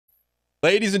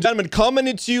Ladies and gentlemen,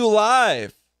 coming to you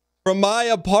live from my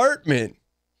apartment.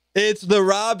 It's the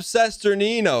Rob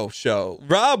Cesternino show.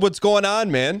 Rob, what's going on,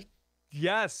 man?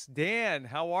 Yes, Dan,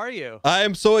 how are you? I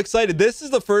am so excited. This is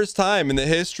the first time in the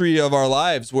history of our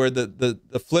lives where the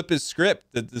flip is script,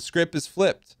 the script is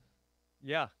flipped.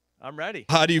 Yeah, I'm ready.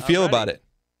 How do you feel about it?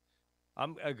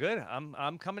 I'm good.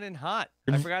 I'm coming in hot.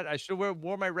 I forgot I should have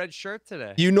wore my red shirt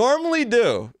today. You normally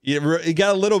do. You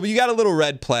got a little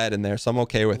red plaid in there, so I'm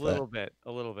okay with that.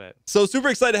 A little bit. So super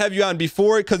excited to have you on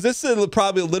because this is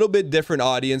probably a little bit different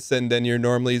audience than you're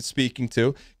normally speaking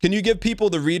to. Can you give people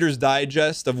the Reader's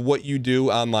Digest of what you do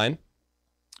online?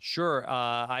 Sure.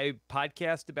 I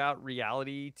podcast about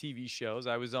reality TV shows.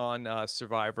 I was on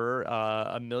Survivor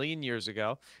a million years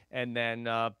ago. And then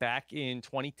back in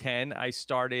 2010, I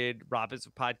started Rob as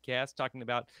a podcast talking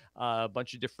about a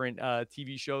bunch of different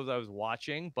TV shows I was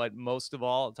watching. But most of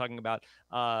all, talking about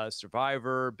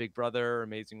Survivor, Big Brother,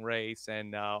 Amazing Race,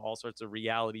 and all sorts of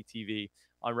reality TV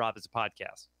on Rob as a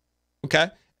podcast. Okay.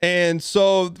 And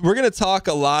so we're going to talk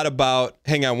a lot about,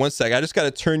 hang on one sec. I just got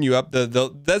to turn you up.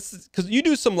 That's because you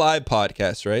do some live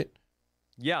podcasts, right?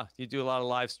 Yeah, you do a lot of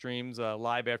live streams,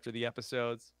 live after the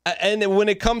episodes. And when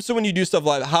it comes to when you do stuff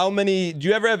live, do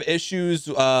you ever have issues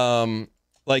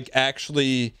like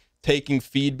actually taking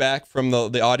feedback from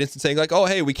the audience and saying like, oh,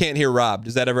 hey, we can't hear Rob?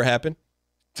 Does that ever happen?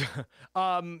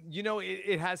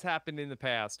 It has happened in the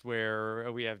past where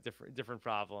we have different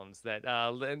problems that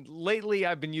and lately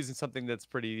I've been using something that's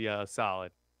pretty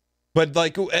solid. But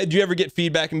like, do you ever get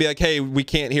feedback and be like, hey, we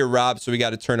can't hear Rob, so we got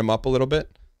to turn him up a little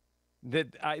bit?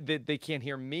 That they can't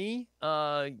hear me.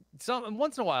 Once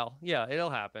in a while, yeah,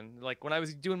 it'll happen. Like when I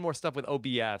was doing more stuff with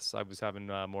OBS, I was having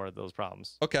more of those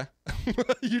problems. Okay,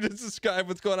 you just described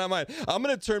what's going on mine. I'm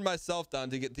gonna turn myself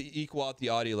down to equal out the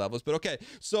audio levels. But okay,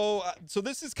 so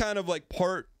this is kind of like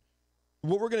what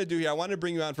we're gonna do here. I wanted to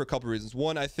bring you on for a couple of reasons.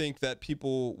 One, I think that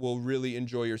people will really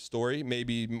enjoy your story,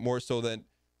 maybe more so than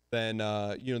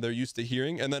they're used to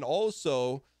hearing, and then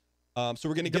also. So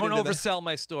we're gonna don't oversell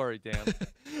my story, Dan.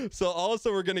 So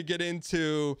also we're gonna get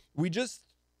into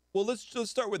let's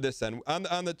just start with this then.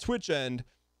 On the Twitch end,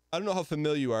 I don't know how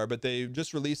familiar you are, but they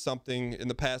just released something in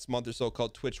the past month or so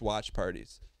called Twitch watch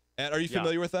parties. And are you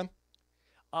familiar with them?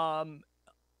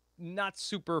 Not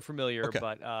super familiar, okay.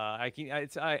 But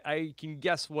I can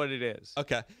guess what it is.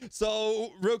 Okay,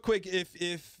 so real quick,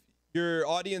 if your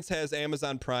audience has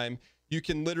Amazon Prime, you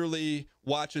can literally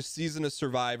watch a season of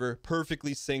Survivor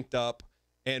perfectly synced up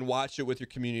and watch it with your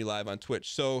community live on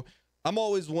Twitch. So I'm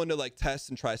always one to like test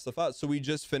and try stuff out. So we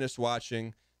just finished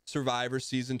watching Survivor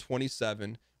season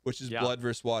 27, which is Blood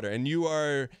vs. Water. And you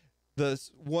are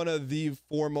one of the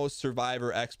foremost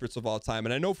Survivor experts of all time.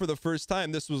 And I know for the first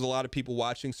time, this was a lot of people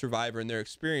watching Survivor and their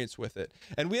experience with it.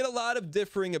 And we had a lot of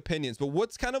differing opinions, but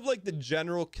what's kind of like the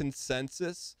general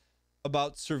consensus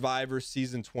about Survivor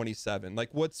season 27? Like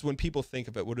when people think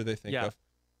of it, what do they think of?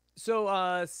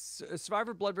 So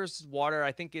Survivor Blood versus Water,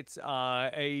 I think it's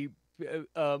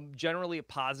generally a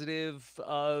positive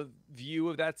view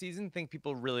of that season. I think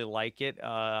people really like it.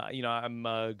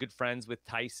 I'm good friends with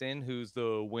Tyson, who's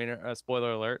the winner,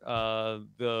 spoiler alert,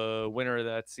 the winner of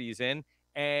that season.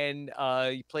 And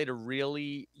he played a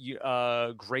really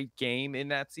great game in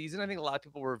that season. I think a lot of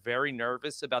people were very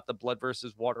nervous about the Blood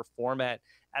versus Water format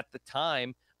at the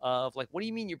time of like, what do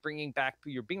you mean you're bringing back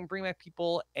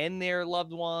people and their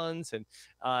loved ones? And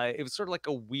it was sort of like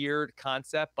a weird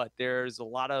concept, but there's a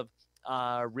lot of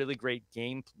really great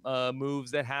game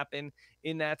moves that happen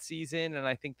in that season. And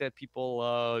I think that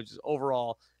people just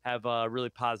overall have really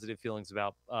positive feelings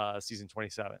about season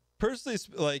 27. Personally,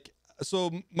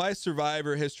 so my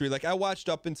Survivor history, like I watched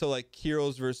up until like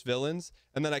Heroes versus Villains,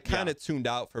 and then I kind of tuned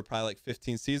out for probably like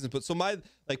 15 seasons. But so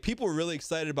people were really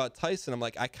excited about Tyson. I'm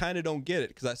like, I kind of don't get it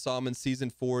because I saw him in season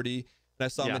 40 and I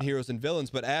saw him in Heroes and Villains.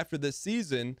 But after this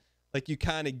season, like you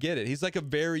kind of get it. He's like a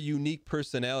very unique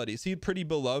personality. Is he pretty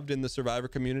beloved in the Survivor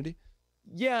community?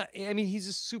 Yeah, I mean, he's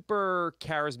a super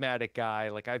charismatic guy.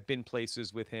 Like I've been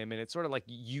places with him, and it's sort of like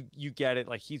you get it.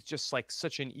 Like he's just like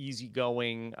such an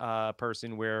easygoing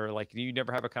person where like you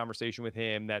never have a conversation with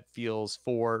him that feels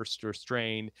forced or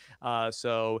strained.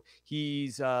 So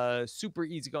he's super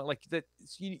easygoing. Like that.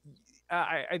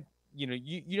 You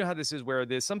know how this is where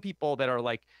there's some people that are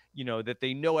like, that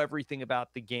they know everything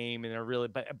about the game and are really,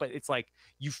 but it's like,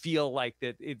 you feel like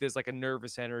that there's like a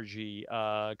nervous energy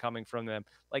coming from them.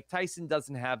 Like Tyson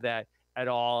doesn't have that at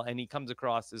all. And he comes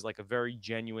across as like a very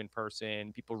genuine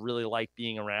person. People really like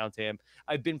being around him.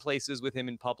 I've been places with him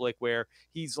in public where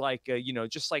he's like,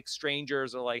 just like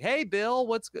strangers are like, hey, Bill,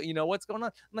 what's going on?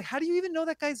 I'm like, how do you even know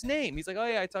that guy's name? He's like, oh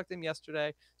yeah, I talked to him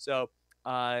yesterday. So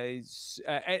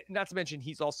Not to mention,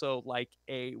 he's also like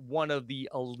one of the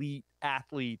elite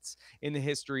athletes in the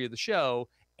history of the show.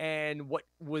 And what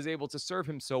was able to serve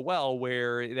him so well,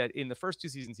 where that in the first 2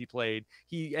 seasons he played,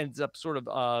 he ends up sort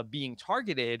of being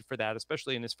targeted for that,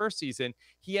 especially in his first season.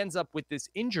 He ends up with this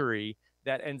injury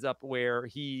that ends up where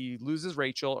he loses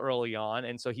Rachel early on,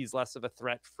 and so he's less of a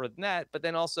threat for that. But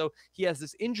then also he has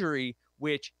this injury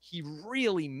which he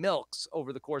really milks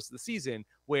over the course of the season,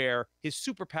 where his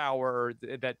superpower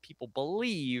that people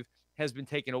believe has been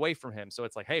taken away from him. So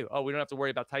it's like, hey, we don't have to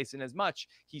worry about Tyson as much.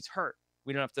 He's hurt.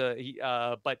 We don't have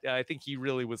to. But I think he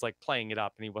really was like playing it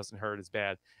up, and he wasn't hurt as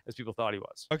bad as people thought he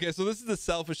was. Okay, so this is the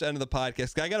selfish end of the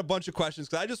podcast. I got a bunch of questions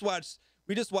because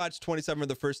we just watched 27 for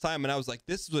the first time, and I was like,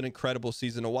 this is an incredible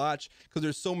season to watch because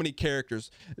there's so many characters,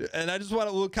 and I just want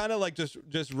to we'll kind of like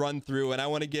just run through, and I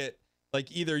want to get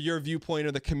like either your viewpoint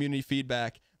or the community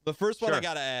feedback. The first one I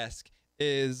gotta ask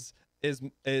is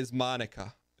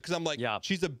Monica, because I'm like,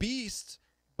 she's a beast,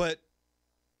 but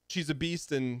she's a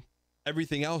beast and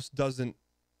everything else doesn't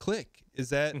click. Is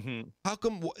that how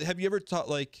come? Have you ever taught,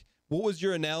 like, what was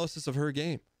your analysis of her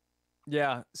game?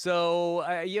 Yeah. So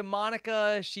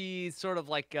Monica, she's sort of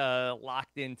like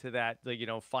locked into that,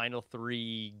 final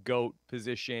three GOAT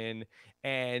position.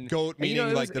 And GOAT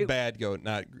meaning like the bad GOAT,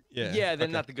 not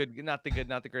then not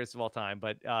the greatest of all time.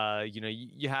 But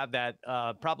you have that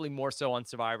probably more so on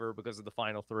Survivor because of the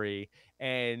final three.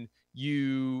 And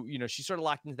she's sort of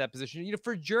locked into that position.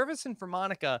 For Jervis and for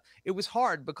Monica, it was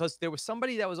hard because there was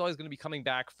somebody that was always going to be coming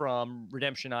back from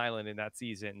Redemption Island in that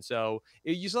season. So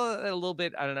you saw that a little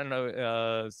bit. I don't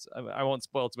know. I won't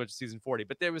spoil too much of season 40,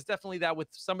 but there was definitely that with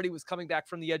somebody was coming back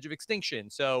from the edge of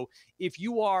extinction. So if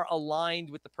you are aligned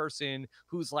with the person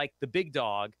who's like the big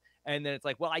dog, and then it's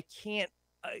like, well, I can't.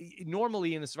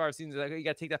 Normally in the Survivor season, like, you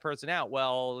got to take that person out.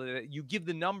 Well, you give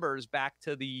the numbers back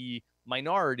to the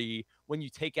minority when you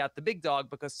take out the big dog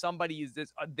because somebody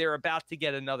they're about to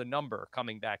get another number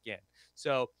coming back in.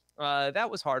 So that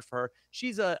was hard for her.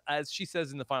 She's as she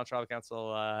says in the final tribal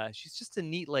council, she's just a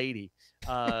neat lady.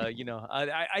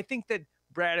 I think that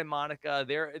Brad and Monica,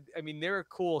 they're a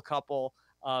cool couple.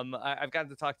 I've gotten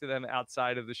to talk to them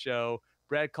outside of the show.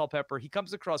 Brad Culpepper, he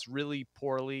comes across really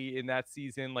poorly in that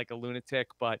season, like a lunatic,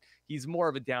 but he's more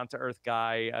of a down-to-earth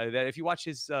guy. That if you watch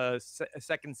his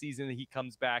second season, he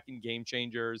comes back in Game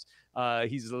Changers.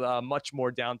 He's much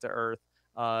more down-to-earth.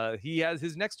 He has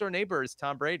his next-door neighbor is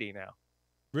Tom Brady now.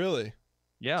 Really?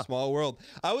 Yeah. Small world.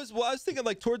 I was thinking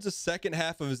like towards the second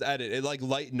half of his edit, it like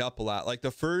lightened up a lot. Like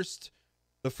the first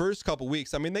couple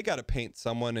weeks, I mean, they got to paint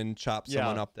someone and chop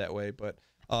someone up that way. But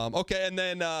okay, and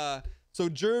then. So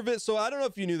Jervis, so I don't know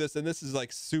if you knew this, and this is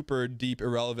like super deep,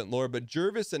 irrelevant lore, but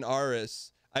Jervis and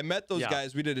Aris, I met those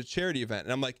guys. We did a charity event,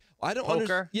 and I'm like, I don't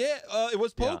understand. Yeah, it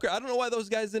was poker. I don't know why those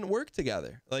guys didn't work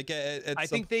together. Like, I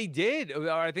think they did. Or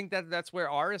I think that's where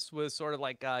Aris was sort of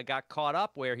like got caught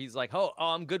up, where he's like, oh,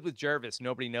 I'm good with Jervis.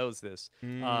 Nobody knows this.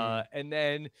 And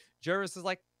then Jervis is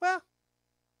like, well,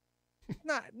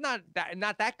 not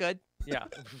that good. Yeah.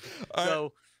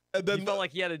 So. And then he felt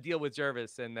like he had to deal with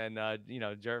Jervis, and then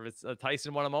Jervis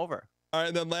Tyson won him over. All right,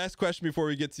 and then last question before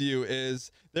we get to you is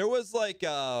there was like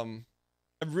a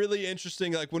really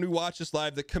interesting, like when we watched this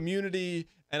live, the community,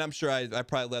 and I'm sure I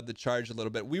probably led the charge a little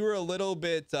bit. We were a little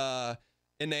bit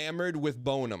enamored with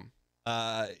Bonham.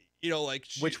 Like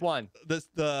which one?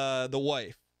 The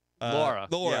wife,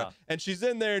 Laura, and she's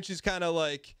in there and she's kind of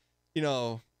like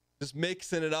just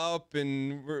mixing it up,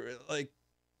 and we're like.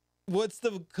 What's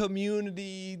the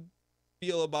community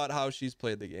feel about how she's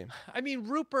played the game? I mean,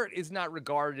 Rupert is not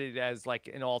regarded as like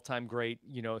an all-time great,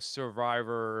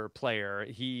 Survivor player.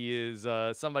 He is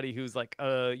somebody who's like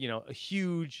a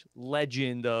huge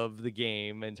legend of the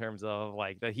game in terms of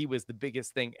like that he was the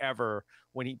biggest thing ever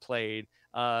when he played.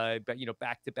 But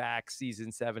back-to-back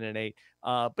season 7 and 8.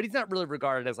 But he's not really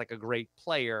regarded as like a great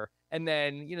player. And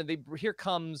then, here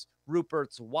comes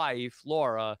Rupert's wife,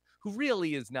 Laura, who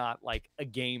really is not like a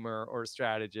gamer or a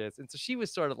strategist. And so she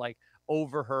was sort of like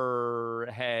over her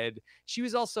head. She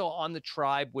was also on the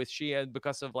tribe with Shia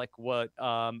because of like what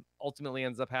ultimately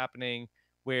ends up happening,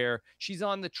 where she's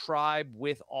on the tribe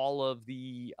with all of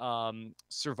the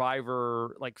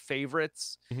Survivor like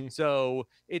favorites. So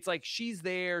it's like she's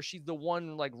there. She's the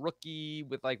one like rookie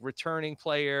with like returning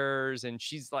players, and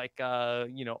she's like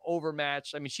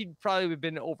overmatched. I mean, she'd probably have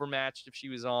been overmatched if she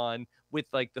was on with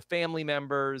like the family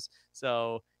members.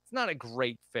 So it's not a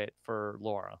great fit for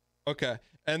Laura. Okay.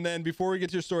 And then before we get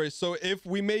to your story, so if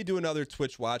we may do another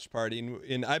Twitch watch party,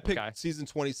 and I picked season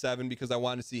 27 because I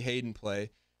wanted to see Hayden play.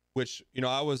 Which, he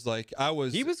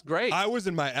was great. I was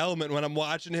in my element when I'm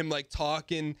watching him like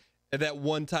talking at that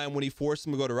one time when he forced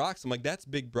him to go to Rocks. I'm like, that's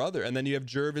Big Brother. And then you have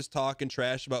Jervis talking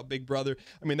trash about Big Brother.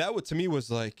 I mean, that to me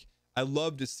was like, I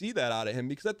love to see that out of him,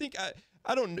 because I think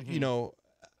I don't, you know,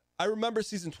 I remember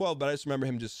season 12, but I just remember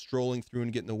him just strolling through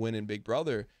and getting the win in Big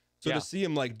Brother. So to see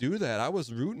him like do that, I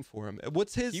was rooting for him.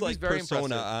 What's his like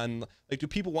persona on, like, do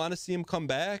people want to see him come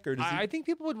back, or does I think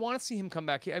people would want to see him come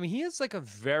back. I mean, he has like a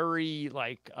very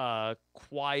like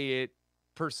quiet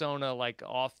persona, like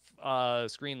off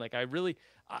screen. Like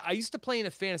I used to play in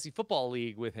a fantasy football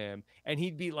league with him, and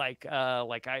he'd be like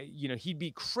he'd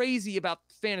be crazy about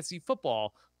fantasy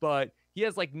football, but he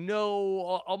has like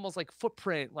no almost like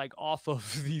footprint like off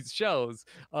of these shows.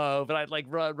 But I'd like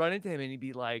run into him, and he'd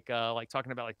be like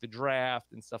talking about like the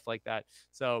draft and stuff like that.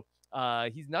 So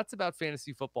he's nuts about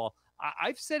fantasy football.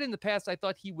 I've said in the past, I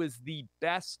thought he was the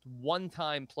best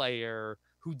one-time player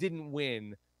who didn't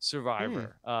win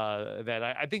Survivor. That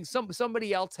I think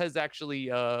somebody else has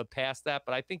actually passed that,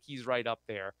 but I think he's right up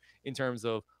there in terms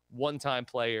of one-time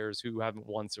players who haven't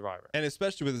won Survivor. And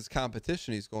especially with his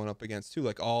competition he's going up against too,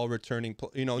 like all returning,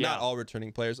 not all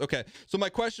returning players. Okay, so my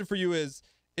question for you is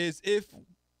if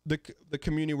the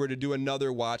community were to do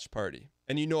another watch party,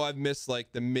 and I've missed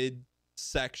like the mid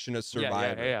section of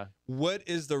Survivor, what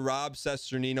is the Rob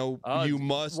Cesternino you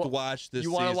must watch this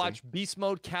season? You want to watch Beast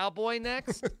Mode Cowboy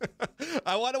next?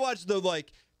 I want to watch the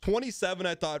like 27.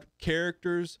 I thought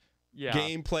characters,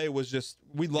 gameplay was just,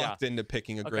 we lucked into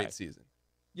picking a great season.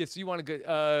 Yeah, so you want to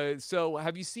go. So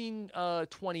have you seen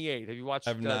 28? Have you watched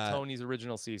Tony's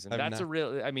original season? That's a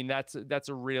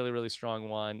really, really strong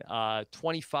one.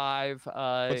 25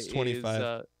 What's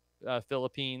 25? Is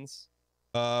Philippines.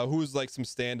 Who's like some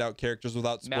standout characters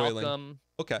without spoiling? Malcolm.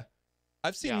 Okay.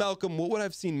 I've seen Malcolm. What would I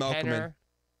have seen Malcolm Henner.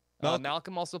 In?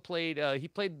 Malcolm also played,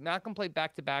 Malcolm played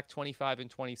back-to-back 25 and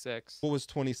 26. What was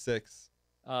 26?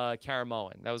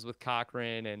 Caramoan. That was with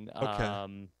Cochran. And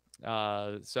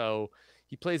so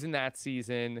he plays in that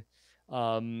season.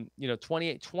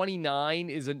 28, 29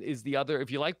 is the other.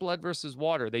 If you like Blood versus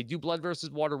Water, they do Blood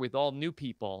versus Water with all new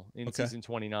people in season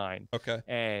 29. Okay.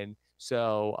 And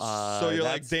so you're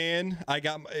like, Dan,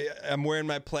 I'm wearing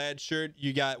my plaid shirt.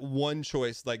 You got one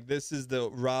choice. Like, this is the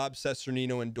Rob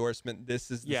Cesternino endorsement.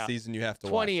 This is the season you have to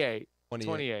watch.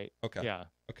 28. Okay. Yeah.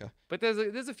 Okay. But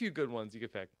there's a few good ones you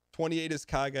could pick. 28 is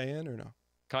Cagayan or no?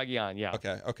 Cagayan, yeah.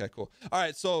 Okay, cool. All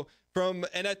right, so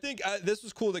and I think this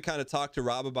was cool to kind of talk to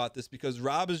Rob about this, because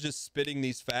Rob is just spitting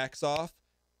these facts off.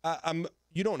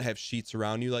 You don't have sheets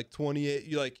around you like 28.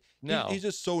 You like, no. He's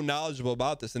just so knowledgeable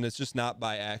about this, and it's just not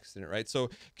by accident, right? So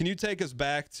can you take us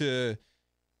back to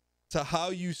how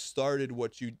you started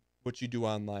what you do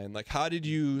online? Like, how did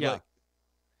you like?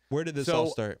 Where did this all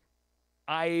start?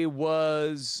 I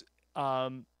was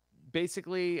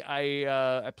basically,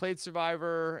 I played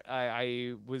Survivor.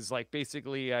 I was like,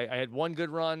 basically, I had one good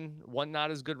run, one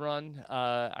not as good run.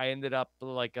 I ended up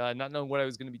like not knowing what I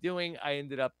was going to be doing. I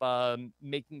ended up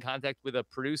making contact with a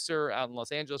producer out in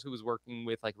Los Angeles who was working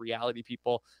with like reality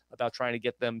people about trying to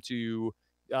get them to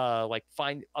like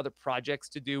find other projects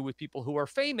to do with people who are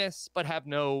famous but have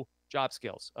no job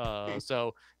skills.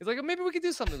 So it's like, maybe we could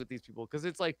do something with these people, because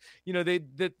it's like,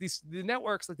 the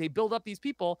networks, like, they build up these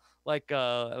people like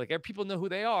people know who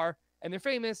they are and they're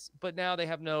famous, but now they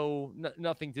have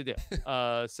nothing to do.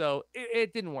 So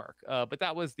it didn't work. But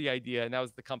that was the idea, and that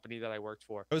was the company that I worked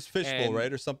for. It was Fishbowl,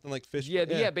 right, or something like Fishbowl?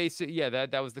 Yeah, basically,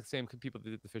 that was the same people that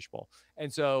did the Fishbowl.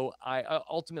 And so I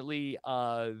ultimately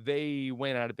they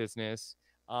went out of business.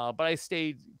 But I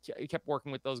kept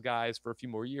working with those guys for a few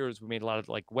more years. We made a lot of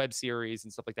like web series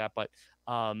and stuff like that. But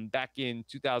back in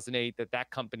 2008,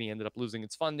 that company ended up losing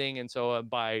its funding, and so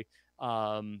I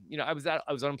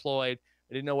was unemployed.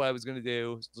 I didn't know what I was going to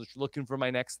do. So just looking for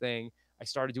my next thing. I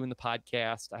started doing the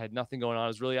podcast. I had nothing going on. It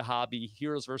was really a hobby.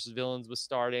 Heroes versus Villains was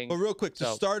starting. But real quick, to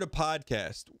start a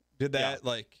podcast, did that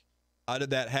how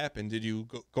did that happen? Did you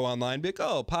go online and be like,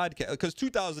 podcast? Because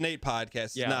 2008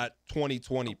 podcast is not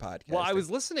 2020 podcast. Well, I was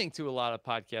listening to a lot of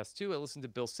podcasts too. I listened to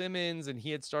Bill Simmons, and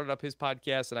he had started up his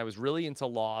podcast, and I was really into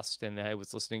Lost, and I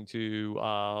was listening to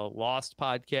Lost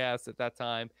podcasts at that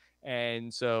time.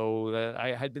 And so I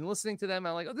had been listening to them.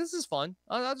 I'm like, this is fun.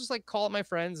 I'll just like call up my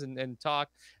friends and talk.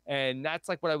 And that's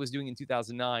like what I was doing in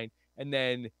 2009. And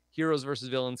then Heroes versus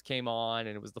Villains came on,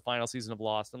 and it was the final season of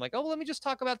Lost. I'm like, let me just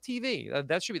talk about TV.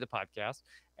 That should be the podcast.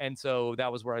 And so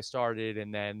that was where I started.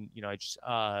 And then,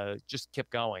 I just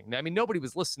kept going. I mean, nobody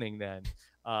was listening then.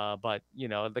 But,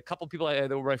 the couple people that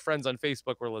were my friends on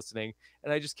Facebook were listening,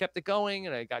 and I just kept it going,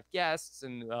 and I got guests,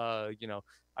 and,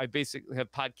 I basically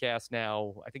have podcasts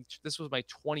now. I think this was my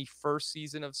 21st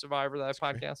season of Survivor that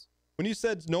I podcast. When you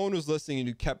said no one was listening and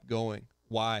you kept going,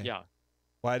 why? Yeah.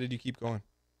 Why did you keep going?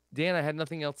 Dan, I had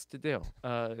nothing else to do.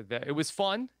 It was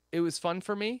fun. It was fun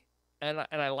for me, and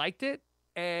I liked it.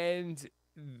 And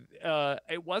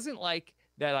it wasn't like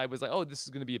that. I was like, oh, this is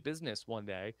going to be a business one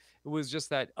day. It was just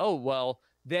that, oh, well,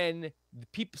 then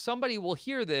somebody will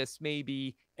hear this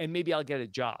maybe, and maybe I'll get a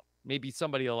job. Maybe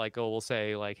somebody will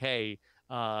say like, hey,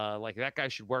 like that guy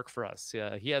should work for us.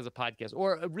 He has a podcast.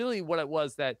 Or really, what it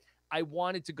was that I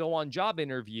wanted to go on job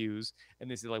interviews,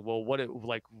 and they say like, well,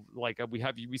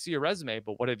 we see your resume,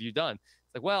 but what have you done?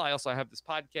 It's like, well, I also have this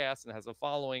podcast and it has a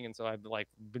following, and so I've like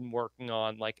been working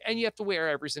on and you have to wear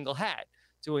every single hat.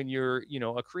 So when you're,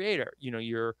 a creator,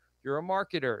 you're a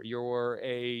marketer,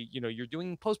 you're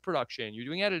doing post production, you're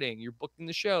doing editing, you're booking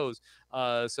the shows.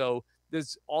 So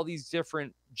there's all these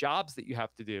different jobs that you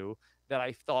have to do that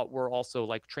I thought were also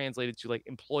like translated to like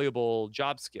employable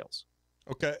job skills.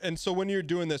 Okay. And so when you're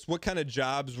doing this, what kind of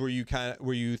jobs were you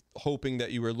hoping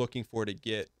that you were looking for to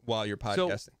get while you're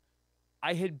podcasting? So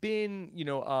I had been,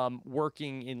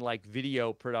 working in like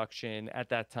video production at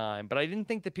that time, but I didn't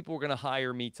think that people were going to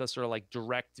hire me to sort of like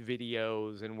direct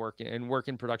videos and work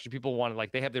in production. People wanted,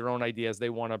 like, they have their own ideas, they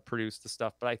want to produce the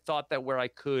stuff. But I thought that where I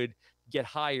could get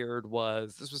hired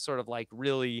was sort of like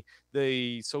really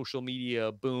the social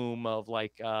media boom of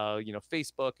like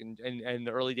Facebook and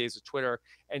the early days of Twitter.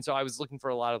 And so I was looking for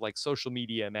a lot of like social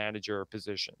media manager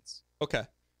positions. Okay.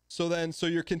 So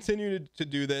you're continuing to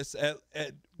do this at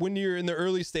when you're in the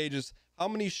early stages. How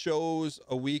many shows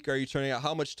a week are you turning out?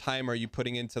 How much time are you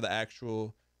putting into the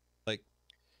actual like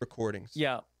recordings?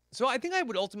 Yeah. So I think I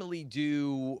would ultimately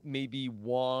do maybe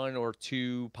 1 or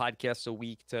 2 podcasts a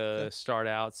week to start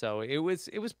out. So it was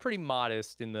pretty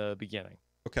modest in the beginning.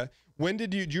 Okay. When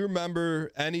do you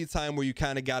remember any time where you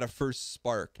kind of got a first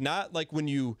spark? Not like when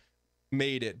you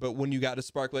made it, but when you got a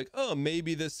spark, like, oh,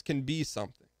 maybe this can be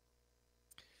something.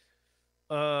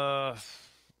 Yeah,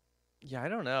 I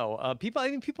don't know. I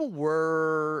think people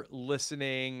were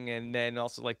listening, and then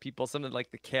also like some of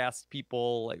like the cast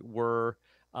people like were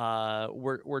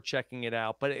checking it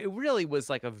out. But it really was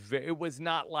like it was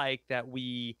not like that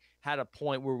we had a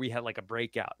point where we had like a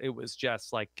breakout. It was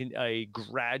just like a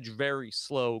very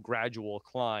slow, gradual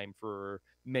climb for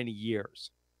many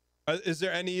years. Is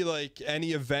there any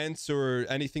events or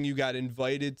anything you got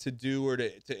invited to do or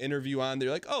to interview on?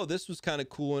 They're like, oh, this was kind of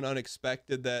cool and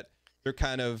unexpected that they're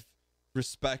kind of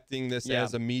respecting this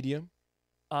as a medium.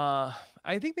 I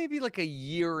think maybe like a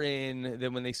year in,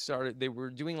 then when they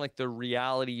were doing like the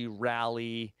reality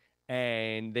rally,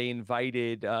 and they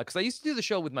invited, because I used to do the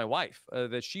show with my wife,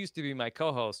 that she used to be my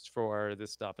co-host for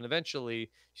this stuff, and eventually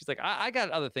she's like, I got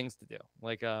other things to do.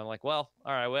 I'm like, well,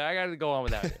 all right, well, I got to go on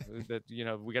with that.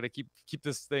 We got to keep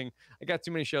this thing. I got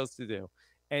too many shows to do.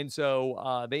 And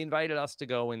so they invited us to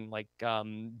go and like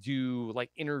do like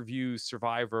interview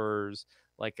survivors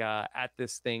like at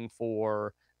this thing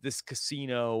for this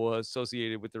casino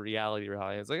associated with the reality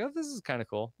rally. I was like, oh, this is kind of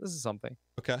cool. This is something.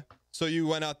 Okay. So you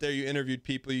went out there, you interviewed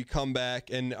people, you come back,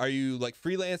 and are you like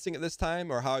freelancing at this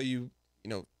time, or how are you,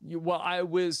 Well, I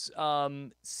was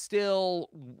still,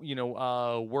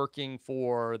 working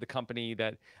for the company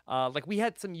that, like we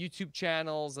had some YouTube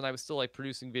channels, and I was still like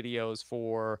producing videos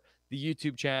for the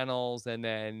YouTube channels. And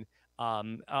then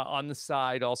on the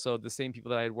side, also the same people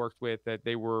that I had worked with, that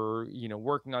they were,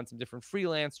 working on some different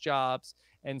freelance jobs.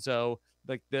 And so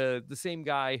like the same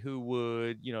guy who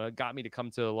would, got me to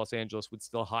come to Los Angeles would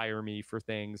still hire me for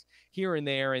things here and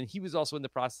there. And he was also in the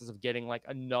process of getting like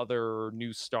another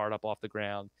new startup off the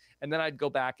ground. And then I'd go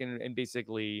back and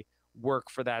basically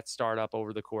work for that startup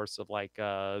over the course of like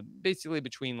basically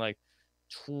between like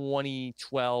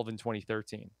 2012 and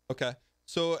 2013. Okay.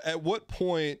 So at what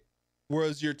point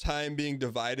was your time being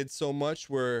divided so much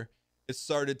where it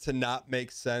started to not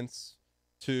make sense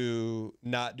to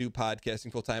not do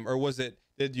podcasting full time? Or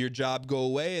did your job go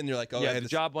away and you're like, oh, yeah, the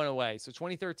job went away. So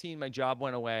 2013, my job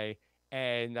went away.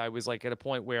 And I was like at a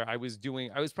point where I was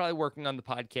probably working on the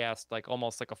podcast, like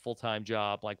almost like a full-time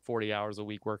job, like 40 hours a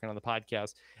week working on the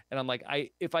podcast. And I'm like,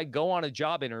 if I go on a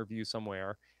job interview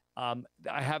somewhere, I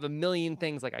have a million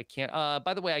things like I can't,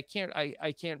 by the way, I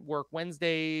can't work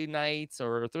Wednesday nights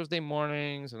or Thursday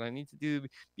mornings, and I need to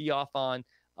be off on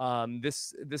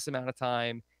this amount of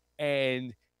time.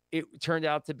 And it turned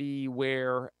out to be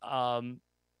where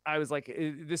I was like,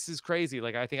 this is crazy.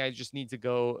 Like, I think I just need to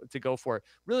go for it.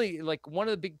 Really, like one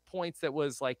of the big points that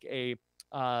was like a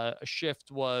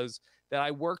shift was that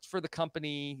I worked for the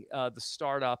company, the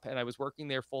startup, and I was working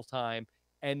there full time.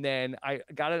 And then I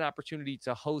got an opportunity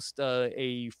to host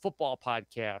a football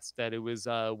podcast that it was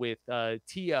with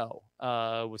T.O.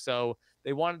 So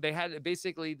they had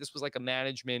basically, this was like a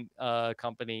management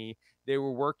company. They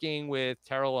were working with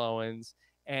Terrell Owens,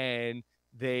 and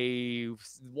they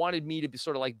wanted me to be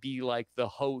sort of like the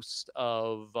host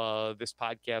of this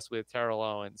podcast with Terrell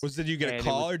Owens. Did you get a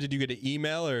call or did you get an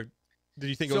email or did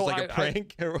you think it was like a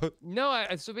prank? No,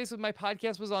 so basically my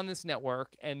podcast was on this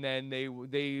network, and then they and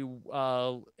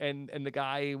the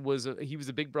guy was he was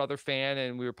a Big Brother fan,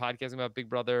 and we were podcasting about Big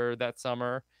Brother that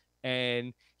summer,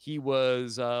 and he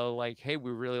was like, hey,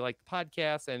 we really like the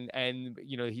podcast, and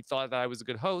you know, he thought that I was a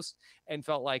good host and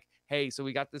felt like, hey, so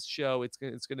we got this show, it's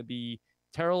going to be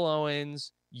Terrell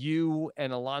Owens, you,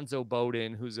 and Alonzo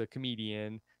Bowden, who's a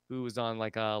comedian who was on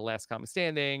like Last Comic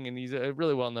Standing, and he's a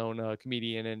really well-known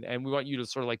comedian, and we want you to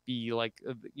sort of like be like,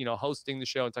 you know, hosting the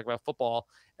show and talk about football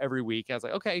every week. And I was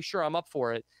like, okay, sure, I'm up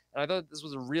for it. And I thought this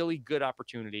was a really good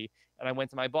opportunity. And I went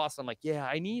to my boss. I'm like, yeah,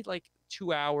 I need like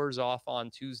 2 hours off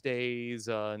on Tuesdays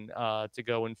to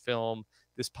go and film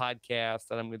this podcast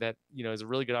that you know is a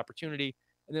really good opportunity.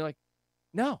 And they're like,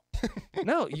 no,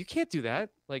 no, you can't do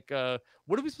that. Like,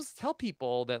 what are we supposed to tell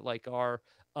people that like are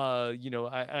you know,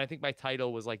 I think my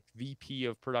title was like VP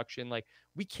of production. Like,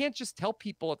 we can't just tell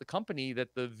people at the company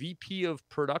that the VP of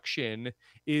production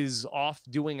is off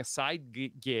doing a side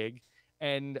gig.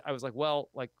 And I was like, well,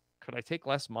 like, could I take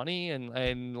less money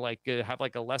and like have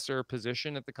like a lesser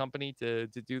position at the company to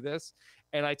do this?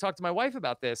 And I talked to my wife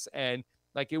about this, and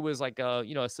like, it was like a,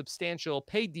 you know, a substantial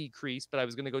pay decrease, but I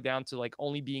was going to go down to like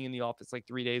only being in the office like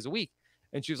 3 days a week.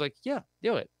 And she was like, yeah,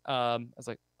 do it. I was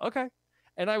like, okay.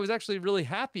 And I was actually really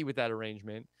happy with that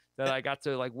arrangement, that I got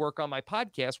to like work on my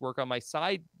podcast, work on my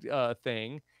side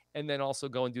thing, and then also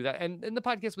go and do that. And the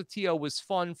podcast with T.O. was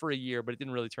fun for a year, but it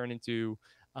didn't really turn into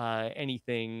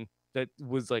anything that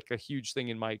was like a huge thing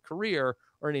in my career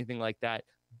or anything like that.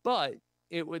 But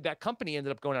that company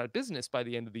ended up going out of business by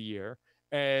the end of the year.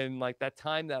 And like that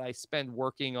time that I spent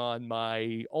working on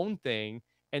my own thing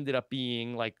ended up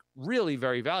being like really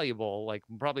very valuable, like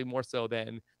probably more so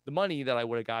than the money that I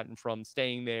would have gotten from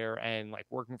staying there and like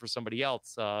working for somebody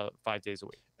else 5 days a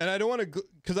week. And I don't want to,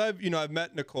 because I've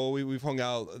met Nicole. We've hung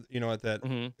out, you know, at that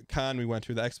con we went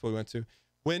to, the expo we went to.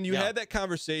 When you had that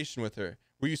conversation with her,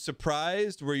 were you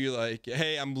surprised? Were you like,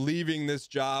 hey, I'm leaving this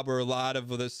job or a lot of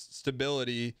this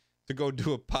stability to go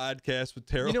do a podcast with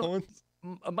Terrell Owens?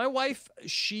 My wife,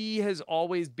 she has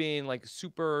always been like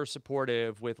super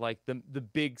supportive with like the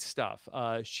big stuff.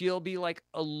 She'll be like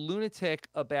a lunatic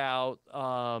about,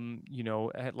 you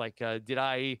know, like, did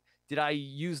I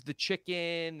use the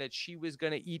chicken that she was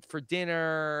going to eat for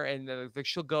dinner? And like,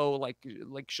 she'll go like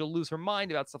she'll lose her mind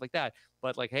about stuff like that.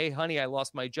 But like, hey, honey, I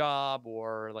lost my job,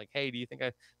 or like, hey, do you think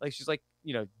like, she's like,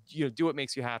 you know, do what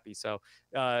makes you happy. So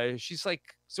she's like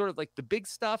sort of like the big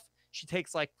stuff. She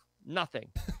takes like nothing.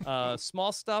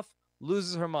 Small stuff,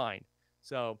 loses her mind.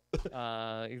 So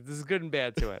this is good and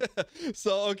bad to it.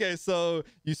 So okay, so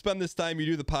you spend this time, you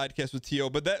do the podcast with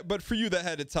T.O., but for you that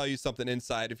had to tell you something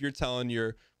inside. If you're telling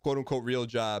your quote unquote real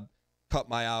job, cut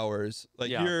my hours,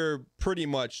 like you're pretty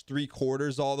much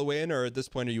 3/4 all the way in, or at this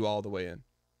point are you all the way in?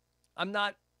 I'm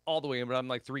not all the way in, but I'm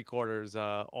like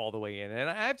 3/4 all the way in. And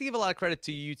I have to give a lot of credit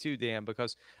to you too, Dan,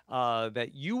 because that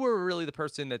you were really the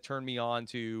person that turned me on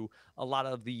to a lot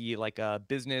of the like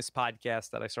business podcasts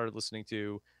that I started listening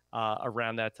to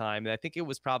around that time. And I think it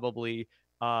was probably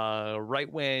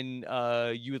right when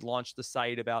you had launched the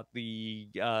site about the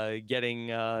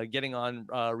getting on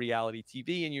reality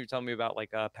TV, and you were telling me about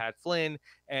like Pat Flynn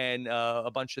and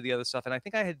a bunch of the other stuff. And I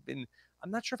think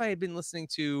I'm not sure if I had been listening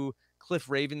to Cliff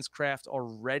Ravenscraft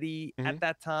already at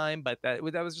that time, but that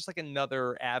was just like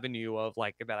another avenue of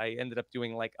like that I ended up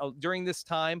doing like during this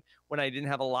time when I didn't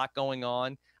have a lot going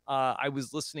on. I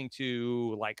was listening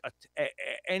to like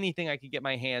anything I could get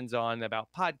my hands on about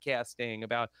podcasting,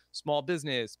 about small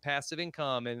business, passive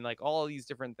income, and like all of these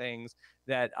different things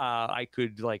that I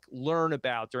could like learn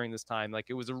about during this time. Like,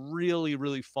 it was a really,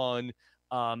 really fun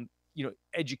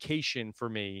education for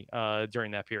me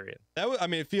during that period. I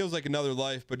mean, it feels like another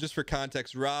life, but just for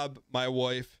context, Rob, my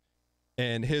wife,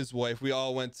 and his wife, we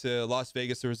all went to Las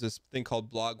Vegas. There was this thing called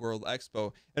Blog World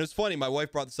Expo. And it's funny, my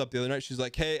wife brought this up the other night. She's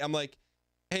like, hey, I'm like,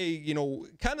 hey, you know,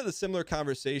 kind of the similar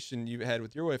conversation you had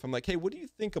with your wife. I'm like, hey, what do you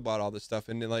think about all this stuff?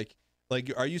 And then like,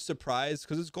 are you surprised?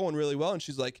 Because it's going really well. And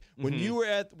she's like, when we were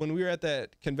at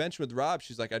that convention with Rob,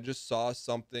 she's like, I just saw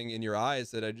something in your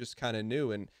eyes that I just kind of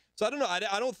knew. And so I don't know.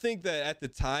 I don't think that at the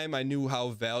time I knew how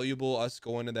valuable us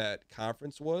going to that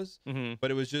conference was.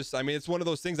 But it was just, I mean, it's one of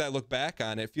those things I look back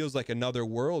on. It feels like another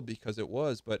world because it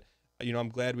was. But, you know, I'm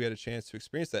glad we had a chance to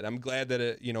experience that. I'm glad that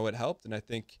it, you know, it helped. And I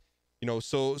think, you know,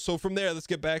 so from there, let's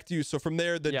get back to you. So from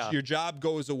there, your job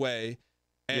goes away.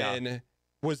 And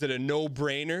was it a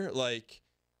no-brainer? Like,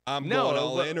 I'm going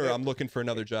all in, or I'm looking for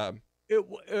another job?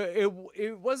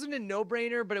 It wasn't a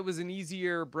no-brainer, but it was an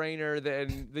easier brainer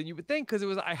than you would think,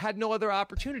 because I had no other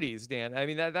opportunities, Dan. I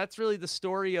mean, that's really the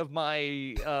story of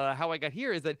my how I got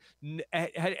here, is that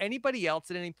had anybody else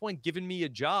at any point given me a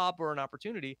job or an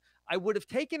opportunity, I would have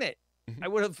taken it. Mhm.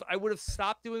 I would have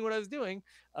stopped doing what I was doing,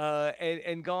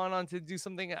 and gone on to do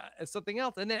something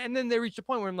else. And then they reached a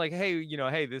point where I'm like, hey,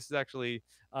 hey, this is actually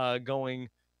going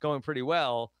pretty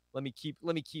well. Let me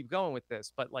keep going with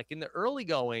this. But like in the early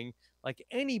going, like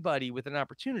anybody with an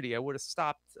opportunity, I would have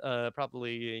stopped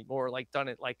probably, or like done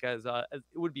it like as it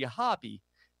would be a hobby.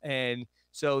 And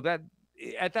so that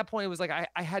at that point, it was like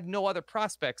I had no other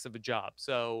prospects of a job.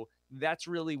 So that's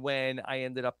really when I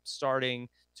ended up starting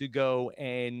to go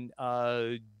and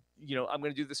I'm going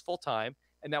to do this full time.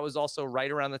 And that was also right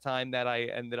around the time that I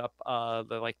ended up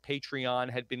the like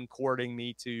Patreon had been courting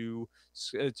me to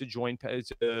join,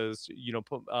 to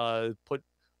put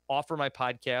offer my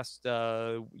podcast,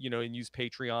 and use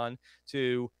Patreon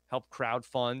to help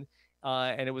crowdfund.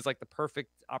 And it was like the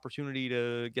perfect opportunity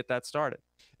to get that started.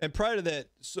 And prior to that,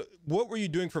 so what were you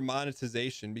doing for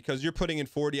monetization? Because you're putting in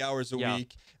 40 hours a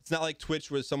week. It's not like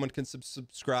Twitch where someone can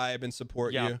subscribe and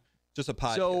support you. Just a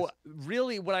podcast. So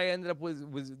really what I ended up was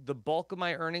the bulk of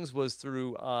my earnings was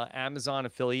through Amazon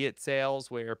affiliate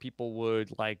sales, where people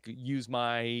would like use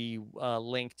my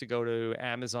link to go to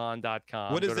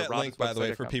Amazon.com. What is that link, by the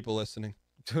way, for people listening?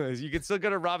 You can still go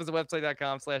to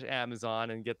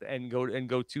robinsonwebsite.com/Amazon and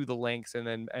go to the links, and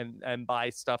then and buy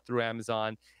stuff through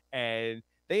Amazon. And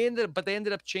they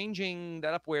ended up changing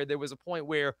that up, where there was a point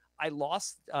where I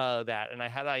lost that, and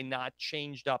had I not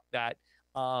changed up that.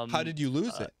 How did you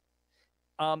lose it?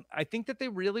 I think that they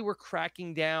really were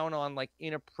cracking down on like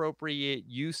inappropriate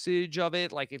usage of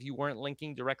it. Like if you weren't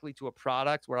linking directly to a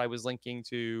product, where I was linking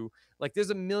to, like, there's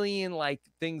a million like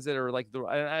things that are like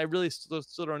I really still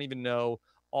don't even know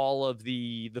all of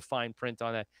the fine print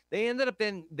on that. They ended up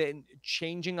then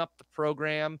changing up the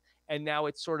program, and now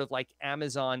it's sort of like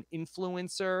Amazon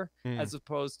influencer as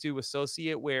opposed to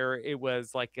associate, where it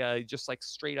was like just like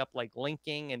straight up like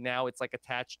linking, and now it's like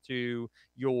attached to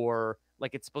your,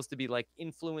 like, it's supposed to be like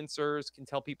influencers can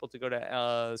tell people to go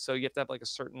to so you have to have like a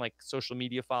certain like social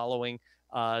media following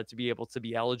to be able to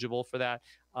be eligible for that,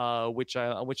 which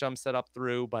I'm set up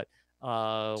through. But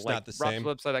it's like not the same.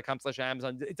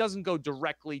 robswebsite.com/Amazon, it doesn't go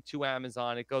directly to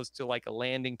Amazon. It goes to like a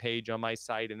landing page on my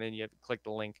site, and then you have to click the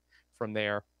link from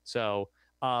there. So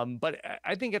but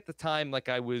I think at the time, like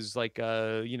I was like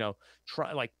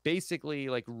basically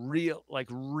like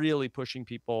really pushing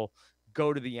people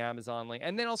go to the Amazon link.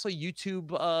 And then also YouTube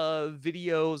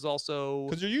videos also,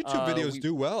 because your YouTube videos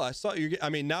do well. I saw you. I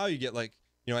mean, now you get like,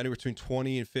 anywhere between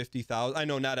 20 and 50,000. I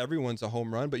know not everyone's a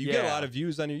home run, but you get a lot of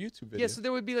views on your YouTube videos. Yeah, so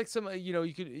there would be like some,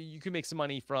 you could make some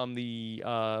money from the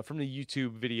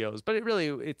YouTube videos, but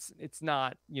it's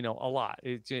not, a lot.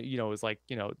 It's it's like,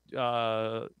 you don't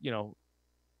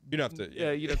have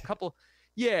to, a couple.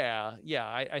 Yeah,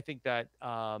 I think that.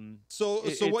 So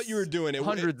what you were doing,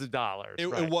 hundreds of dollars.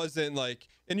 It wasn't like,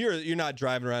 and you're not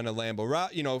driving around a Lambo.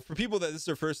 Rob, for people that this is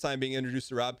their first time being introduced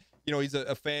to Rob, he's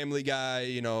a family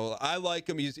guy. I like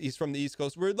him. He's from the East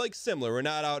Coast. We're like similar. We're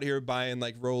not out here buying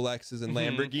like Rolexes and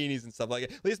Lamborghinis and stuff like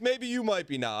that. At least maybe you might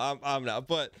be now. I'm not.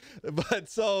 But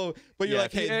you're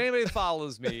like, hey, anybody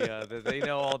follows me, they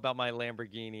know all about my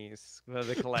Lamborghinis,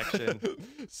 the collection.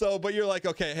 But you're like,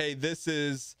 okay, hey, this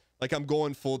is. Like, I'm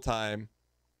going full time.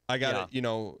 I got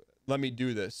to, let me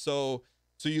do this. So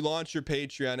you launch your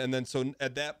Patreon, and then so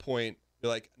at that point,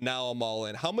 you're like, now I'm all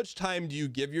in. How much time do you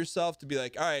give yourself to be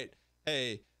like, all right,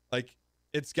 hey, like,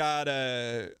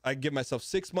 I give myself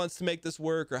 6 months to make this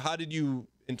work, or how did you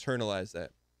internalize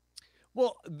that?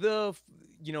 Well, the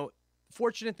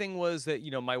fortunate thing was that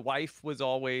my wife was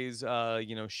always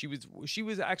she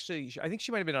was actually, I think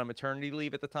she might have been on maternity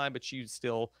leave at the time, but she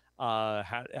still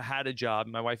had a job.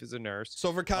 My wife is a nurse.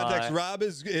 So for context, Rob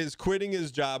is quitting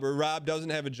his job, or Rob doesn't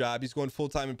have a job. He's going full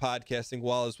time in podcasting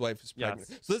while his wife is pregnant.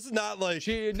 Yes. So this is not like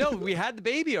we had the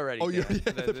baby already. Oh,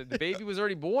 the baby was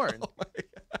already born. Oh my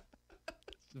God.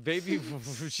 The baby,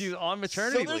 she's on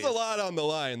maternity leave. So there's a lot on the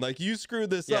line. Like, you screwed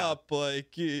this up,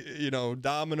 like,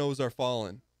 dominoes are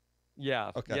falling.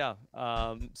 Yeah. Okay. Yeah.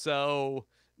 So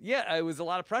yeah, it was a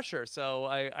lot of pressure. So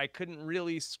I couldn't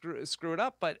really screw it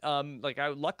up. But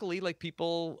luckily, like,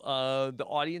 people, the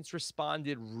audience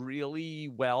responded really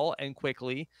well and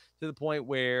quickly, to the point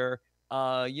where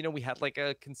we had like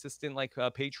a consistent like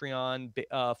Patreon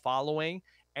following,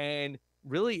 and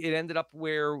really it ended up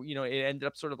where it ended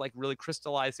up sort of like really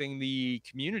crystallizing the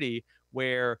community,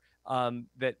 where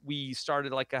that we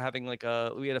started like having like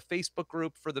we had a Facebook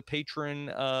group for the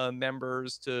patron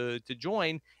members to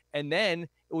join, And then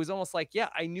it was almost like, yeah,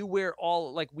 I knew where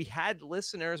all, like, we had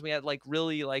listeners, we had like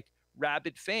really like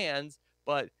rabid fans,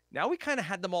 but now we kind of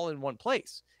had them all in one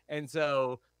place. And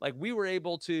so like we were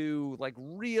able to like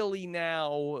really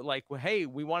now like, hey,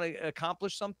 we want to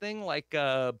accomplish something, like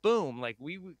boom, like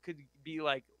we could be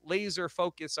like laser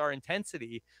focus our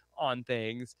intensity on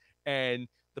things. And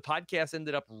the podcast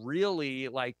ended up really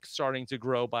like starting to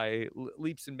grow by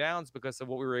leaps and bounds because of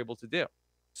what we were able to do.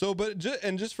 So, but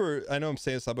just for, I know I'm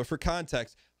saying this, but for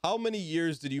context, how many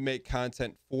years did you make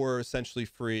content for essentially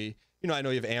free? You know, I know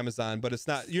you have Amazon, but it's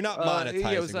not, you're not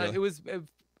monetizing. Yeah, really. it was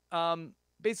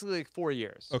basically like 4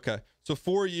 years. Okay. So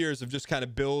 4 years of just kind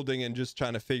of building and just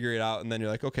trying to figure it out. And then you're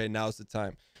like, okay, now's the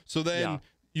time. So then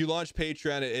you launch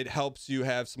Patreon. It helps you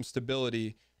have some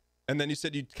stability. And then you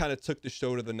said you kind of took the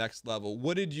show to the next level.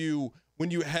 What did you,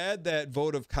 when you had that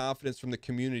vote of confidence from the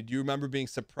community, do you remember being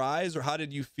surprised, or how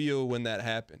did you feel when that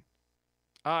happened?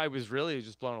 I was really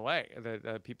just blown away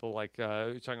that people like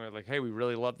talking about like, hey, we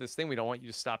really love this thing. We don't want you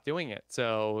to stop doing it.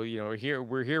 So, you know,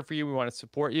 we're here for you. We want to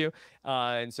support you.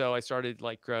 And so I started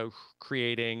like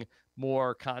creating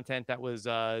more content that was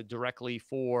directly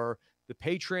for the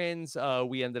patrons.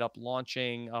 We ended up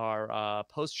launching our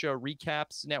post-show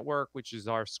recaps network, which is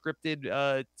our scripted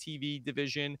TV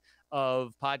division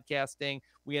of podcasting.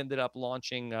 We ended up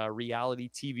launching reality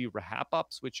TV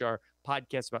wrap-ups, which are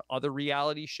podcasts about other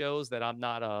reality shows that I'm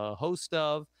not a host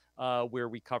of, where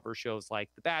we cover shows like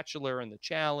The Bachelor and The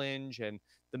Challenge and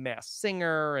The Masked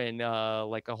Singer and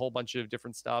like a whole bunch of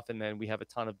different stuff. And then we have a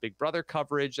ton of Big Brother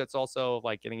coverage that's also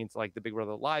like getting into like the Big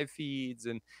Brother live feeds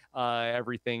and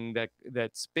everything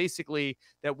that's basically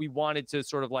that we wanted to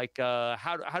sort of like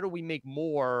how do we make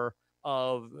more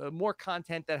of more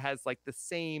content that has like the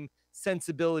same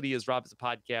sensibility as Rob's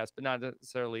podcast, but not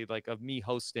necessarily like of me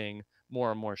hosting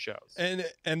more and more shows. And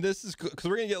this is because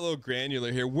we're gonna get a little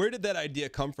granular here. Where did that idea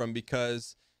come from?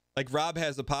 Because like Rob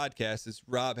has a podcast, it's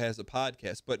Rob has a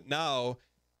podcast, but now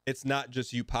it's not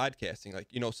just you podcasting. Like,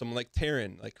 you know, someone like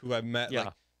Taryn, like who I've met,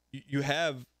 like you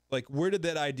have, like, where did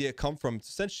that idea come from?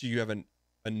 Essentially, you have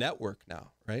a network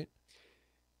now, right?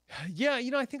 Yeah,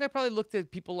 you know, I think I probably looked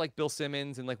at people like Bill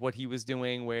Simmons and like what he was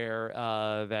doing, where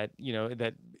that, you know,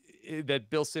 that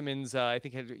Bill Simmons, I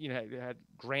think had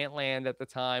Grantland at the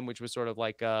time, which was sort of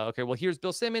like, okay, well, here's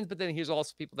Bill Simmons, but then here's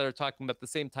also people that are talking about the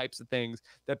same types of things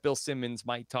that Bill Simmons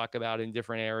might talk about in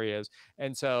different areas.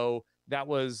 And so that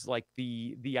was like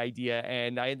the idea.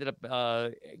 And I ended up,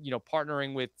 you know,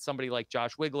 partnering with somebody like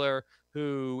Josh Wigler,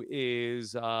 who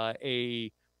is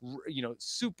you know,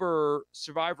 super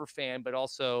Survivor fan, but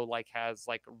also like has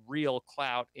like real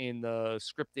clout in the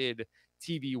scripted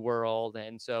TV world.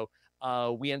 And so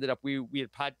we ended up,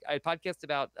 I had podcast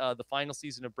about the final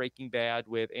season of Breaking Bad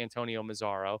with Antonio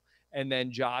Mazzaro. And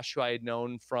then Josh, who I had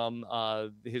known from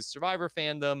his Survivor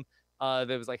fandom, that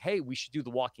was like, hey, we should do The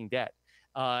Walking Dead.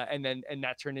 And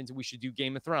that turned into, we should do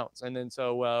Game of Thrones. And then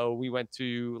so we went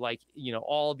to like, you know,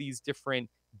 all these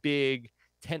different big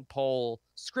tentpole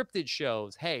scripted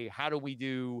shows. Hey, how do we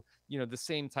do, you know, the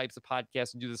same types of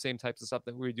podcasts and do the same types of stuff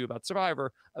that we do about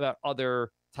Survivor, about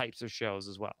other types of shows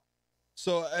as well?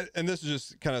 So, and this is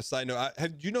just kind of a side note.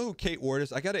 Do you know who Kate Ward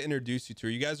is? I got to introduce you to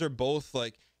her. You guys are both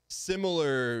like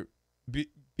similar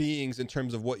beings in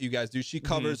terms of what you guys do. She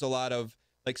covers a lot of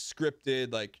like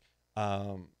scripted, like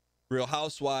Real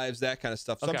Housewives, that kind of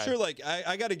stuff. So I'm sure like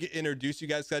I got to introduce you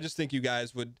guys, 'cause I just think you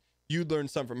guys you'd learn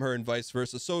something from her and vice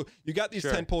versa. So you got these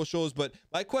 10-pole shows, but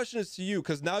my question is to you,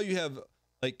 because now you have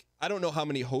like, I don't know how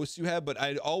many hosts you have, but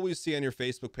I always see on your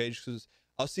Facebook page, because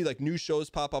I'll see like new shows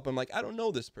pop up. I'm like, I don't know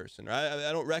this person, or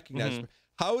I don't recognize them.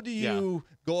 How do you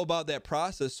go about that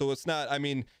process so it's not, I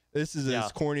mean, this is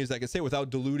as corny as I can say without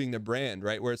diluting the brand,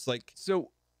 right? Where it's like,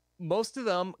 so most of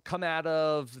them come out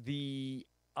of the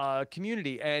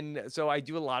community. And so I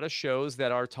do a lot of shows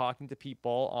that are talking to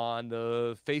people on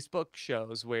the Facebook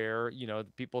shows where, you know,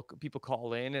 people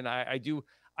call in, and I do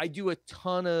a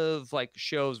ton of like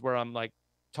shows where I'm like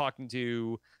talking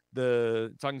to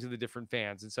the different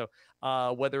fans. And so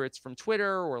whether it's from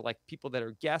Twitter or like people that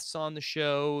are guests on the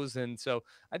shows. And so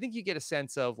I think you get a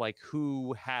sense of like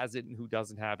who has it and who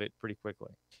doesn't have it pretty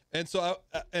quickly. And so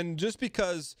and just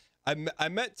because I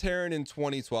met Taryn in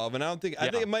 2012, and I think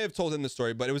I might have told him the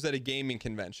story, but it was at a gaming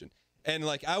convention, and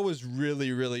like I was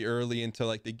really early into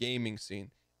like the gaming scene,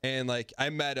 and like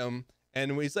I met him,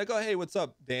 and he's like, oh hey, what's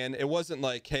up, Dan? It wasn't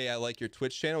like, hey, I like your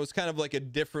Twitch channel. It was kind of like a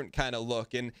different kind of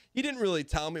look, and he didn't really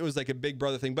tell me it was like a Big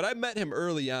Brother thing, but I met him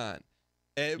early on,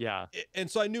 and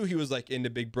so I knew he was like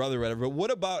into Big Brother or whatever. But what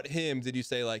about him did you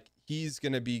say like he's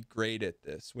going to be great at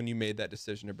this when you made that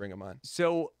decision to bring him on?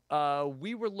 So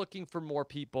we were looking for more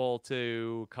people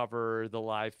to cover the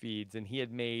live feeds, and he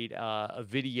had made a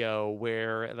video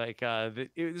where like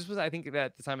this was, I think,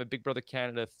 at the time of Big Brother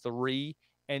Canada 3.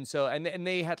 And so and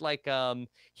they had like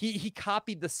he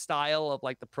copied the style of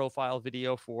like the profile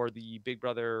video for the Big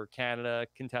Brother Canada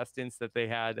contestants that they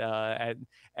had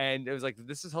and it was like,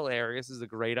 this is hilarious, this is a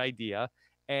great idea.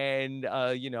 And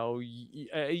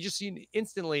you just seen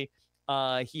instantly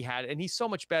he had, and he's so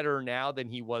much better now than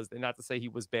he was, not to say he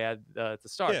was bad to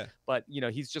start, but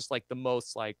he's just like the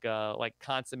most like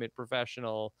consummate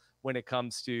professional when it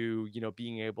comes to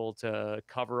being able to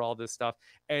cover all this stuff.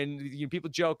 And people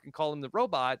joke and call him the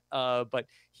robot, but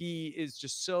he is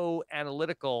just so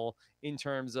analytical in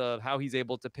terms of how he's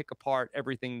able to pick apart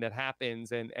everything that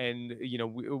happens. And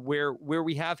where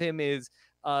we have him is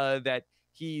that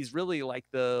he's really like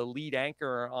the lead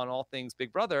anchor on all things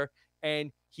Big Brother,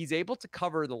 and he's able to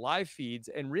cover the live feeds.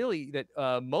 And really that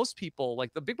most people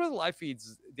like the Big Brother live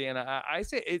feeds, Dan, I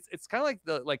say it's kind of like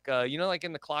the like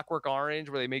in the Clockwork Orange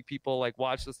where they make people like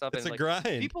watch the stuff. It's and a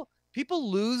grind.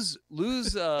 People lose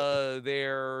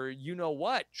their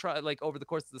try like over the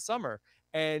course of the summer,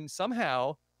 and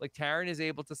somehow like Taryn is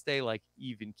able to stay like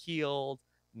even keeled,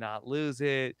 not lose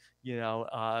it,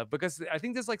 because I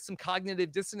think there's like some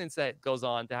cognitive dissonance that goes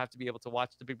on to have to be able to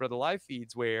watch the Big Brother live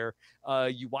feeds, where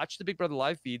you watch the Big Brother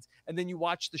live feeds and then you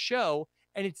watch the show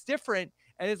and it's different.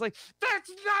 And it's like,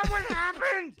 that's not what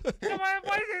happened. What is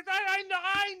it?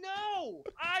 I know.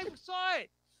 I saw it.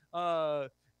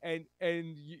 And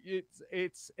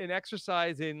it's an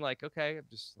exercise in like, okay,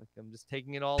 I'm just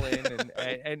taking it all in,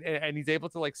 and he's able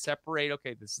to like separate.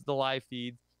 Okay, this is the live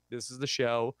feed. This is the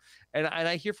show. And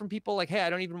I hear from people like, hey, I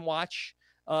don't even watch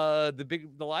the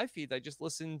live feeds. I just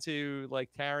listen to like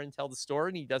Taryn tell the story,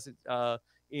 and he does it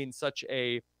in such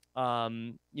a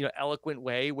eloquent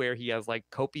way where he has like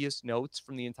copious notes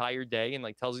from the entire day and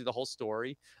like tells you the whole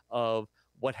story of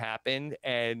what happened,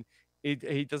 and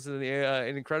he does an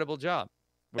incredible job.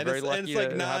 We're very lucky, and it's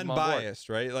like non-biased,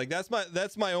 right? Like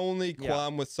that's my only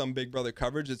qualm with some Big Brother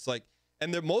coverage. It's like,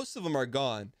 and most of them are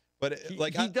gone. But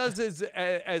he does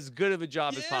as good of a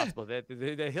job as possible.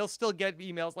 That he'll still get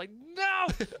emails like, no,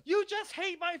 you just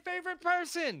hate my favorite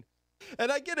person.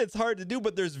 And I get it's hard to do,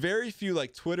 but there's very few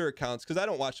like Twitter accounts, because I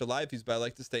don't watch the live feeds, but I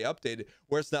like to stay updated,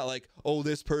 where it's not like, oh,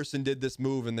 this person did this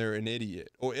move and they're an idiot.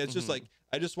 Or it's just like,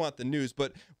 I just want the news.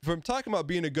 But from talking about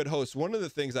being a good host, one of the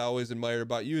things I always admire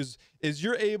about you is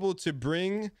you're able to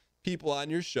bring people on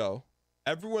your show.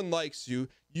 Everyone likes you.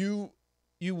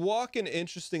 You walk an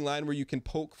interesting line where you can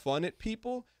poke fun at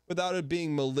people without it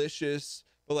being malicious,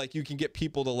 but like you can get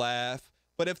people to laugh.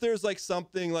 But if there's like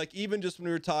something like, even just when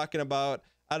we were talking about,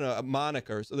 I don't know, a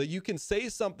moniker, so that you can say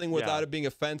something without it being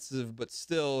offensive, but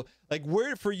still like,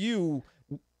 where for you,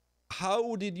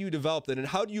 how did you develop that, and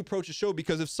how do you approach a show?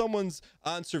 Because if someone's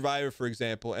on Survivor, for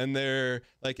example, and they're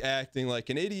like acting like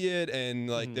an idiot and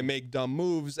like they make dumb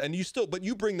moves, and but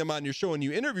you bring them on your show and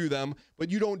you interview them, but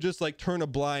you don't just like turn a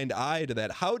blind eye to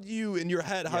that. How do you, in your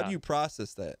head, how do you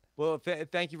process that? Well,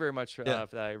 thank you very much for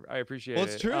that. I appreciate it. Well,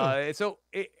 it's true.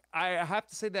 I have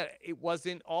to say that it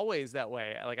wasn't always that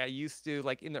way. Like I used to,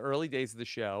 like in the early days of the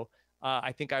show,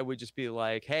 I think I would just be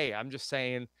like, hey, I'm just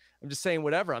saying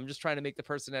whatever. I'm just trying to make the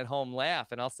person at home laugh,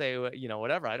 and I'll say,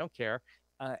 whatever. I don't care.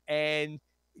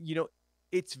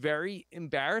 It's very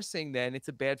embarrassing then. It's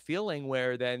a bad feeling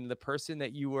where then the person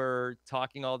that you were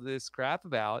talking all this crap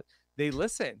about, they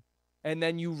listen, and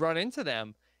then you run into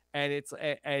them, and it's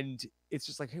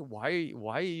just like, hey,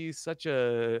 why are you such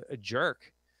a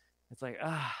jerk? It's like,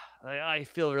 I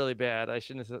feel really bad. I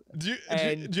shouldn't have. Do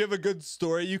you have a good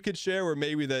story you could share where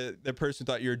maybe the person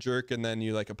thought you're a jerk and then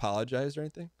you like apologize or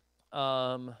anything?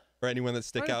 Or anyone that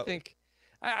stick out?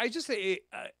 I just say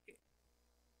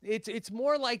it's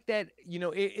more like that.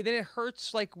 Then it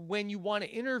hurts like when you want to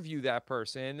interview that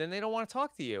person and then they don't want to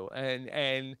talk to you,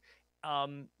 and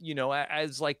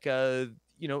as like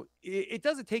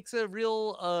it takes a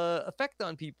real effect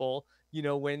on people.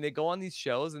 When they go on these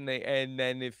shows and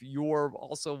then if you're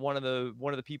also one of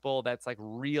the people that's like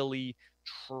really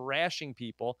trashing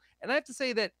people. And I have to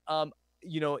say that,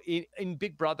 in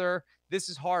Big Brother, this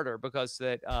is harder because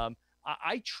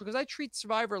I treat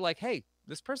Survivor like, hey,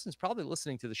 this person's probably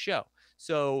listening to the show.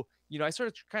 So, I sort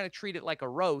of kind of treat it like a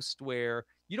roast where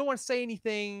you don't want to say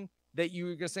anything that you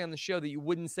were going to say on the show that you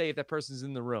wouldn't say if that person's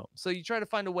in the room. So you try to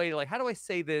find a way to like, how do I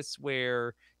say this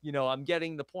where, I'm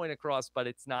getting the point across, but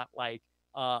it's not like,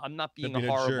 I'm not being a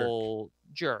horrible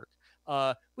jerk.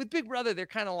 With Big Brother, they're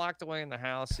kind of locked away in the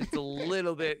house. It's a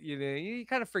little bit, you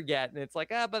kind of forget. And it's like,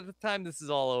 by the time this is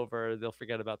all over, they'll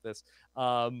forget about this.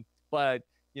 But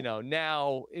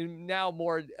now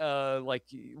more like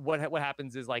what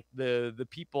happens is like the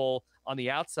people on the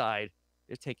outside,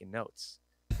 they're taking notes.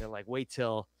 They're like, wait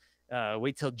till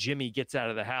Jimmy gets out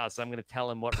of the house. I'm going to tell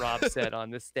him what Rob said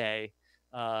on this day.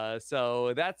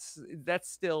 So that's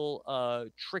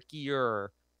still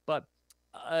trickier, but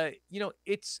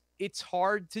it's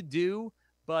hard to do.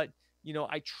 But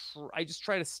I just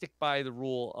try to stick by the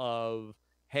rule of,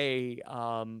 hey,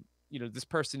 this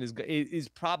person is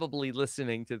probably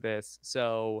listening to this,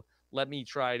 so let me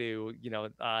try to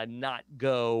not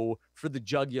go for the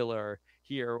jugular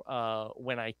here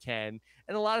when I can.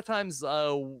 And a lot of times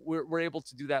we're able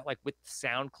to do that, like with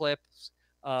sound clips,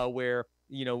 where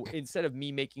instead of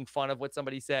me making fun of what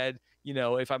somebody said,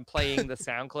 if I'm playing the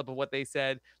sound clip of what they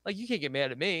said, like, you can't get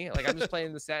mad at me. Like, I'm just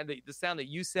playing the sound that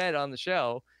you said on the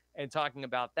show and talking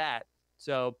about that.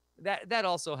 So that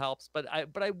also helps. But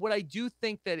what I do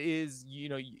think that is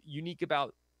unique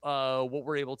about what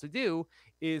we're able to do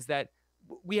is that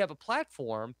we have a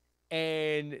platform,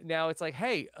 and now it's like,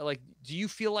 hey, like, do you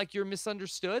feel like you're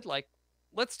misunderstood? Like,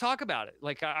 let's talk about it.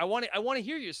 Like, I want to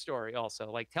hear your story also.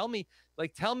 Like, tell me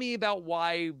about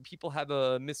why people have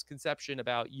a misconception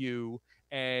about you,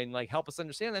 and like, help us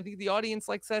understand. I think the audience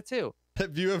likes that too.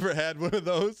 Have you ever had one of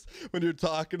those when you're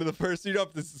talking to the person? You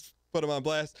don't have to put them on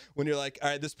blast, when you're like, all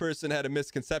right, this person had a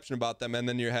misconception about them, and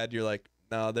then in your head you're like,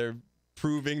 no, they're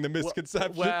proving the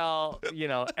misconception. Well,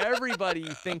 everybody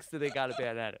thinks that they got a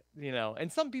bad edit,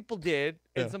 and some people did,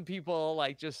 and some people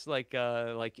just like,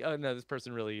 oh no, this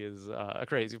person really is a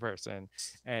crazy person,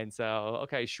 and so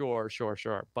okay, sure,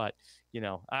 but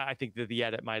I think that the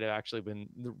edit might have actually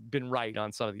been right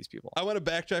on some of these people. I want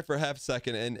to backtrack for a half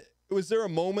second. And was there a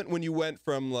moment when you went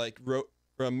from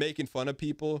from making fun of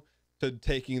people to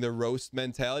taking the roast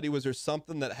mentality? Was there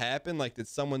something that happened? Like, did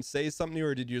someone say something to you,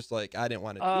 or did you just like, I didn't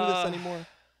want to do this anymore?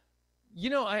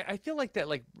 I feel like that,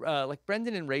 like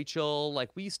Brendan and Rachel, like,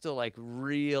 we used to like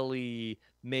really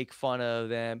make fun of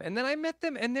them, and then I met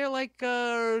them, and they're like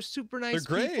super nice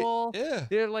people. Yeah,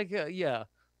 they're like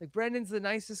like, Brendan's the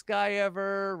nicest guy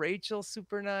ever. Rachel's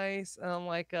super nice. And I'm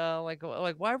like,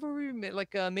 why were we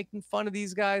making fun of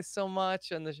these guys so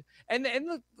much? And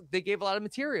they gave a lot of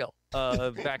material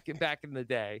back in the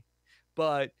day,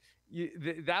 but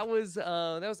that was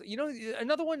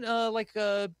another one, like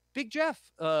Big Jeff,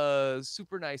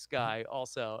 super nice guy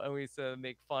also, and we used to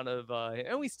make fun of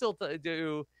and we still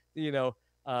do.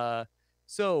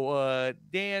 So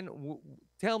Dan,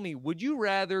 tell me, would you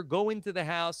rather go into the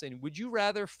house, and would you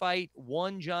rather fight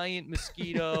one giant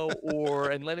mosquito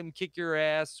and let him kick your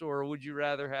ass, or would you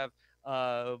rather have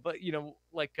I'll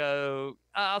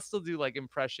still do like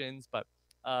impressions, but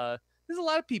there's a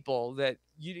lot of people that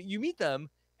you meet them,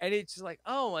 and it's just like,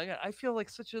 oh my God, I feel like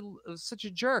such a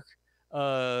jerk.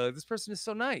 This person is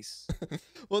so nice.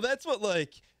 Well, that's what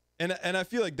and I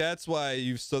feel like that's why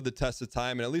you've stood the test of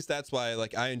time, and at least that's why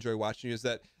I enjoy watching you, is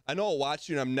that I know I'll watch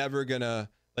you and I'm never gonna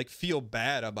feel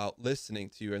bad about listening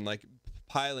to you and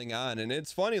piling on. And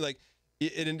it's funny,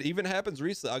 it even happens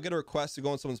recently. I'll get a request to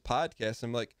go on someone's podcast, and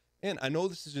I'm like, man, I know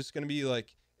this is just gonna be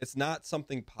it's not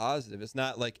something positive. It's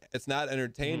not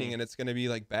entertaining, and it's gonna be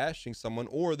bashing someone,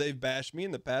 or they've bashed me in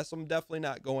the past, so I'm definitely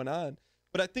not going on.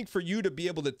 But I think for you to be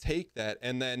able to take that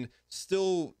and then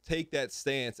still take that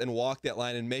stance and walk that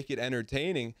line and make it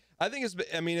entertaining, I think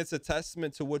it's a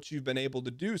testament to what you've been able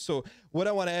to do. So what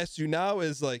I want to ask you now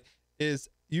is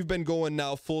you've been going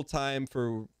now full time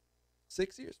for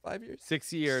 6 years, 5 years?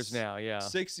 6 years now, yeah.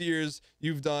 6 years.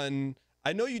 You've done,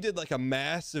 I know you did a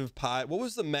massive what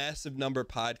was the massive number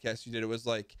podcast you did? It was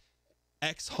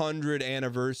X 100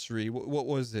 anniversary. What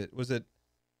was it? Was it?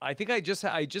 I think I just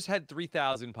had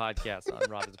 3,000 podcasts on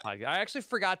Robin's podcast. I actually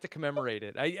forgot to commemorate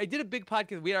it. I did a big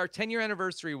podcast. We had our 10-year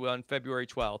anniversary on February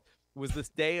 12th. It was this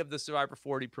day of the Survivor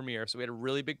 40 premiere. So we had a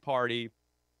really big party,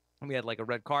 and we had a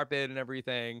red carpet and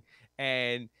everything.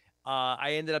 And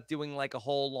I ended up doing a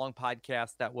whole long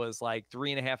podcast that was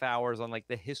 3.5 hours on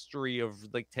the history of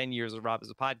 10 years of Rob as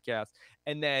a podcast.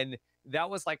 And then that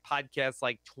was podcast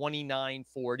 29,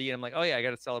 40. And I'm like, oh yeah, I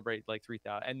got to celebrate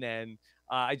 3,000. And then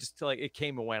I just it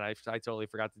came and went. I totally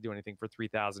forgot to do anything for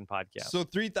 3,000 podcasts. So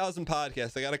 3,000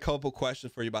 podcasts. I got a couple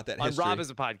questions for you about that history. On Rob as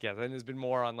a podcast, and there's been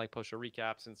more on post show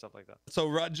recaps and stuff like that. So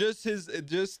just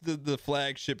the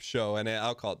flagship show, and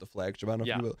I'll call it the flagship. I don't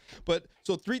know if you will. But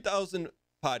so 3,000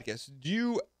 podcasts.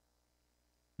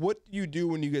 What do you do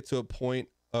when you get to a point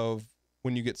of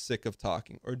when you get sick of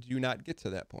talking, or do you not get to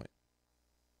that point?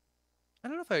 I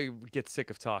don't know if I would get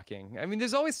sick of talking. I mean,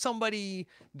 there's always somebody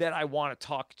that I want to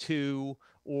talk to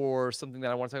or something that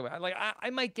I want to talk about. Like,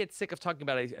 I might get sick of talking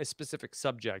about a specific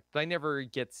subject, but I never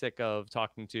get sick of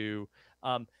talking to.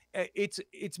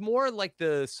 It's more like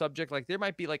the subject. Like, there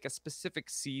might be like a specific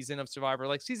season of Survivor,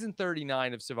 like season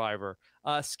 39 of Survivor.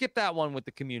 Skip that one with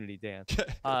the community, Dan.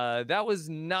 That was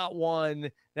not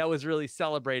one that was really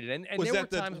celebrated. And Was there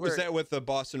that were times was where, that with the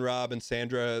Boston Rob and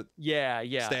Sandra yeah,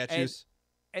 statues?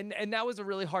 and that was a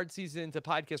really hard season to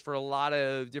podcast for a lot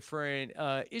of different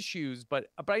issues, but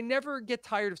I never get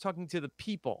tired of talking to the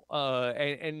people,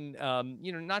 and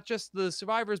you know, not just the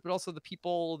survivors, but also the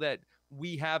people that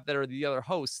we have that are the other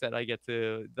hosts that I get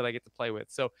to play with.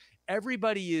 So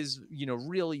everybody is, you know,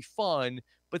 really fun,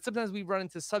 but sometimes we run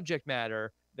into subject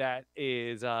matter that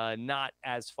is not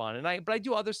as fun. And I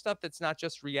do other stuff that's not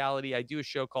just reality. I do a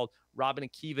show called Rob and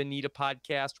Akiva Need a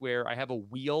Podcast, where I have a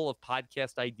wheel of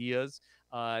podcast ideas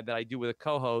that I do with a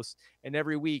co-host, and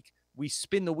every week we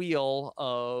spin the wheel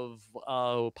of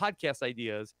podcast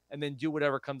ideas and then do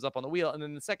whatever comes up on the wheel. And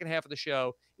then the second half of the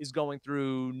show is going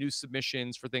through new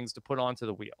submissions for things to put onto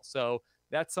the wheel. So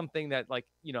that's something that, like,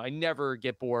 you know, I never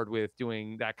get bored with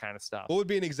doing that kind of stuff. What would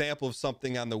be an example of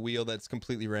something on the wheel that's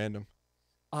completely random?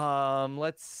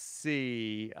 Let's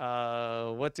see.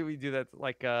 What do we do? That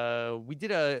like we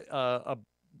did a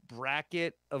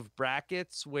bracket of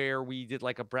brackets where we did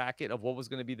like a bracket of what was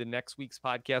going to be the next week's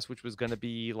podcast, which was going to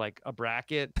be like a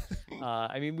bracket.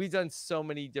 I mean, we've done so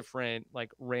many different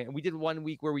like we did 1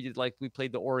 week where we did like we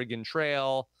played the Oregon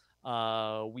Trail.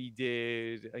 We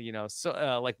did you know,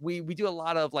 so like we do a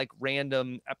lot of like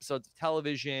random episodes of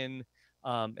television.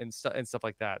 And stuff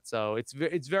like that. So it's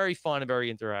very fun and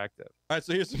very interactive. All right,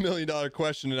 so here's a $1 million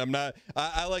question, and I'm not.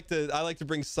 I like to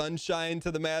bring sunshine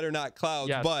to the matter, not clouds.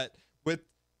 Yes. But with,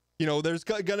 you know, there's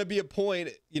gonna be a point.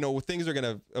 You know, things are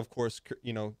gonna, of course,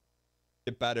 you know,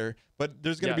 get better. But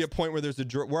there's gonna be a point where there's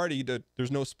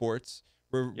there's no sports.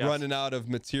 We're running out of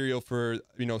material for,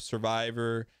 you know,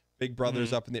 Survivor, Big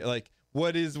Brother's up in the, like.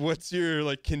 What's your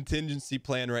like contingency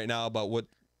plan right now about what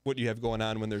you have going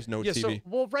on when there's no TV? So,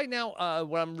 well, right now,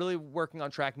 what I'm really working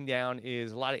on tracking down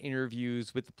is a lot of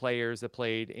interviews with the players that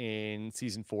played in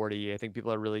season 40. I think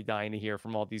people are really dying to hear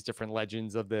from all these different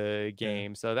legends of the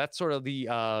game. So that's sort of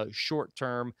the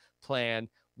short-term plan.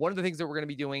 One of the things that we're going to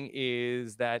be doing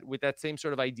is that with that same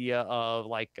sort of idea of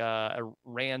like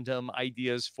random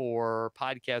ideas for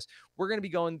podcasts, we're going to be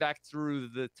going back through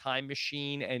the time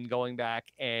machine and going back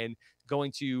and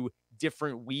going to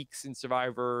different weeks in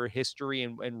Survivor history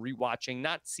and rewatching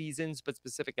not seasons but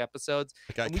specific episodes.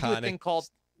 Like and we do a thing called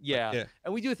and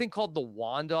we do a thing called the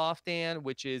Wand Off, Dan,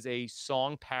 which is a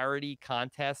song parody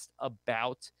contest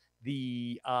about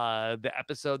the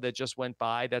episode that just went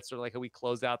by. That's sort of like how we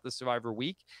close out the Survivor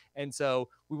week. And so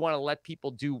we want to let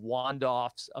people do wand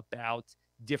offs about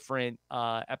different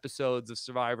episodes of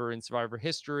Survivor and Survivor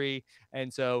history.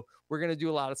 And so we're going to do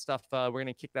a lot of stuff. We're going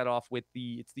to kick that off with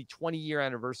it's the 20-year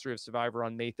anniversary of Survivor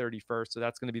on May 31st. So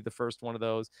that's going to be the first one of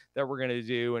those that we're going to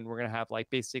do. And we're going to have like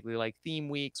basically like theme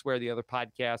weeks where the other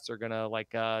podcasts are going to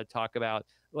like talk about,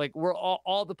 like, we're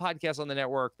all the podcasts on the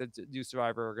network that do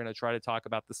Survivor are going to try to talk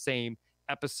about the same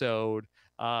episode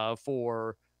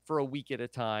for a week at a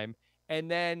time.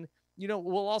 And then, you know,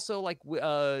 we'll also like,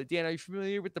 Dan, are you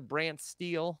familiar with the Brant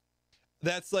Steel?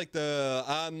 That's like the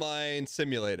online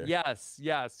simulator. Yes.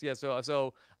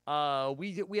 So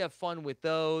we have fun with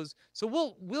those.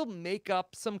 So we'll make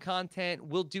up some content.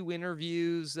 We'll do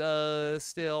interviews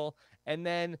still, and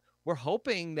then we're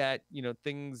hoping that, you know,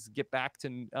 things get back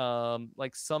to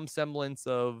like some semblance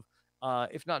of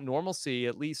if not normalcy,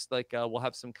 at least like we'll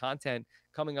have some content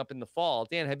coming up in the fall.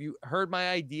 Dan, have you heard my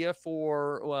idea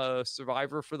for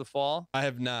Survivor for the fall? I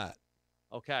have not.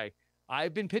 Okay.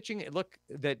 I've been pitching it. Look,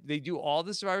 that they do all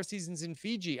the Survivor seasons in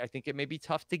Fiji. I think it may be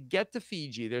tough to get to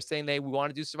Fiji. They're saying we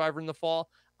want to do Survivor in the fall.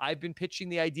 I've been pitching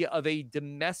the idea of a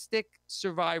domestic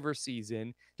Survivor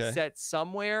season set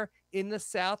somewhere in the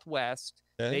Southwest.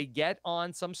 They get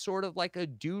on some sort of like a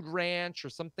dude ranch or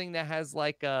something that has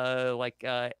like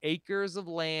acres of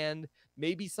land,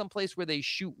 maybe someplace where they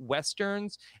shoot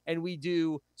Westerns, and we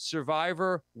do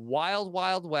Survivor Wild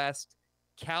Wild West,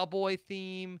 cowboy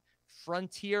theme,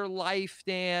 frontier life.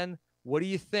 Dan, what do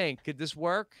you think? Could this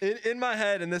work? In my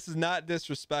head, and this is not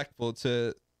disrespectful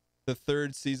to the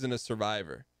third season of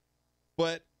Survivor,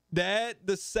 but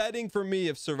the setting for me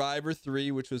of Survivor 3,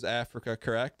 which was Africa,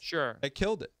 correct? Sure. I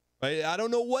killed it. Right? I don't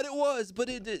know what it was, but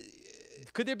it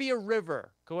could there be a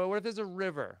river? What if there's a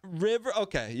river? River?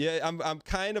 Okay. Yeah, I'm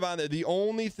kind of on there. The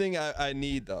only thing I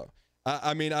need, though,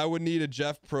 I mean, I would need a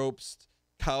Jeff Probst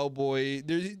cowboy.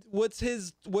 What's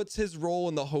his role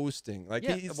in the hosting? Like,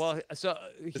 Yeah, so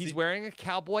he's wearing a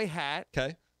cowboy hat.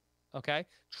 Okay. Okay.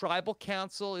 Tribal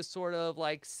council is sort of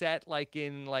like set like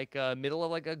in like middle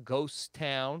of like a ghost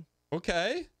town.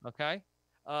 Okay. Okay.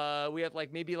 We have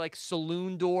like maybe like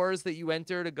saloon doors that you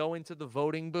enter to go into the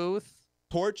voting booth.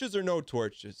 Torches or no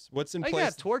torches? What's in place? You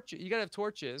gotta have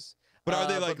torches. But are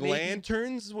they like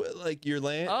lanterns? Like your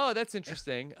Oh, that's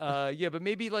interesting. Yeah, but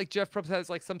maybe like Jeff Probst has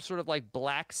like some sort of like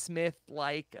blacksmith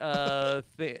like apparatus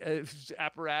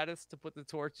to put the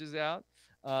torches out.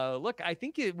 Look, I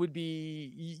think it would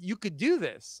be you could do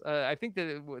this. I think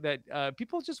that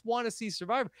people just want to see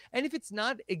Survivor, and if it's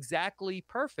not exactly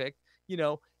perfect,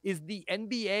 is the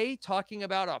NBA talking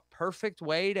about a perfect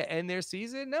way to end their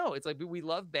season? No, it's like we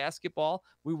love basketball.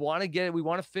 We want to get it. We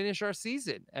want to finish our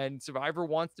season, and Survivor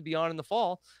wants to be on in the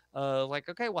fall. Like,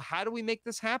 okay, well, how do we make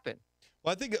this happen?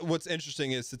 Well, I think what's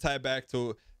interesting is to tie it back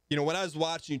to, when I was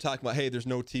watching you talking about, hey, there's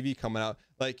no TV coming out,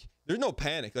 like, there's no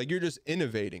panic. Like, you're just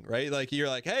innovating, right? Like, you're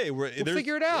like, hey, we'll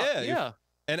figure it out. Yeah.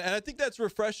 And I think that's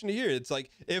refreshing to hear. It's like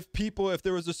if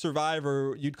there was a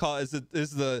Survivor, you'd call it,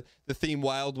 is the theme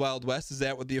Wild Wild West? Is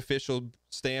that what the official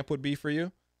stamp would be for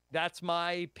you? That's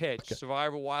my pitch. Okay.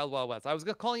 Survivor Wild Wild West. I was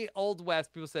calling it Old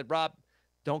West. People said, Rob,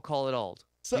 don't call it old.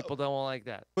 People don't like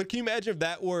that. But can you imagine if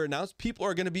that were announced? People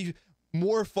are going to be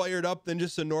more fired up than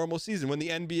just a normal season. When the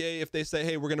NBA, if they say,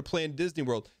 hey, we're going to play in Disney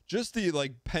World, just the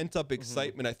like pent up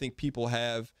excitement I think people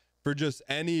have for just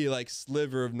any like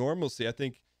sliver of normalcy, I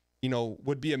think,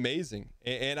 would be amazing.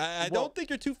 And I don't think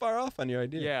you're too far off on your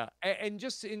idea. Yeah. And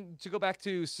just to go back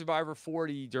to Survivor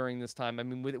 40 during this time, I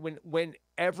mean, when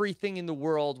everything in the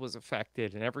world was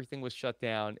affected and everything was shut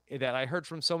down, that I heard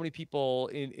from so many people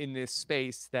in this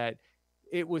space that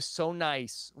it was so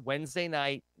nice. Wednesday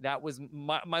night, that was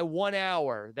my 1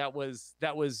 hour. That was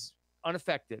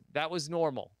unaffected. That was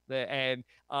normal. And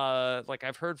like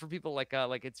I've heard from people like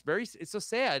it's so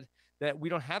sad that we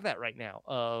don't have that right now.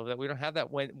 That we don't have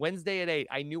that. Wednesday at 8,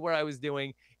 I knew what I was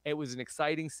doing. It was an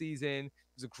exciting season. It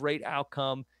was a great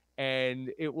outcome,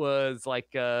 and it was like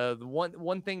the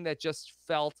one thing that just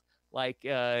felt like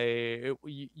you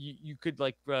could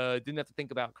like didn't have to think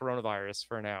about coronavirus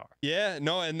for an hour. Yeah,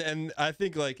 no, and I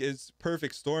think like it's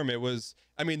perfect storm. It was,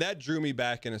 I mean, that drew me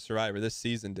back into Survivor. This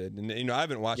season did, and I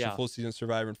haven't watched a full season of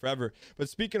Survivor in forever. But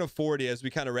speaking of 40, as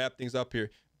we kind of wrap things up here,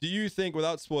 do you think,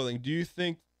 without spoiling,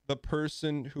 the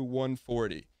person who won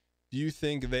 40, do you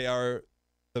think they are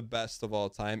the best of all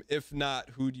time? If not,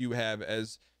 who do you have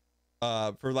as,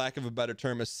 for lack of a better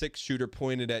term, a 6-shooter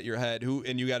pointed at your head?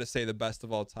 And you got to say the best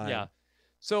of all time. Yeah.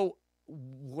 So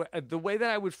the way that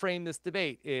I would frame this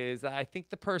debate is that I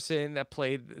think the person that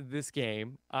played this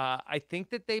game, I think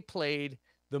that they played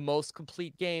the most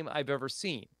complete game I've ever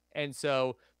seen. And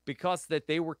so because that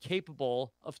they were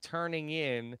capable of turning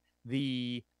in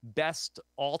the best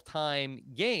all-time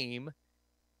game,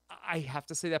 I have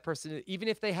to say that person, even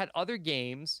if they had other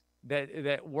games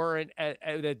that weren't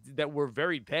that were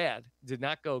very bad, did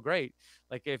not go great.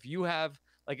 Like if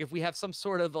we have some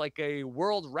sort of like a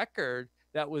world record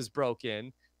that was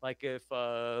broken, like if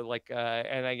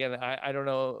and again I don't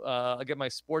know, I'll get my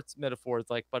sports metaphors,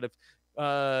 like, but if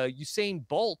Usain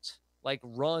Bolt like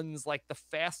runs like the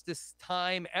fastest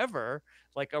time ever,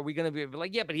 like, are we going to be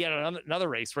like, yeah, but he had another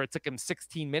race where it took him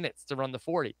 16 minutes to run the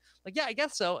 40. Like, yeah, I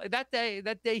guess so. That day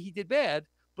he did bad,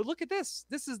 but look at this.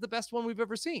 This is the best one we've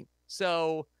ever seen.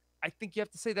 So I think you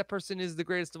have to say that person is the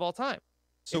greatest of all time.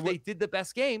 So if they did the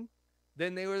best game,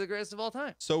 then they were the greatest of all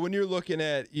time. So when you're looking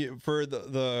at, for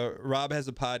the Rob Has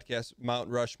a Podcast, Mount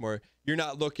Rushmore, you're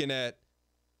not looking at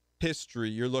history,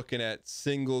 you're looking at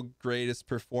single greatest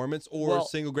performance or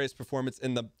single greatest performance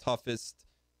in the toughest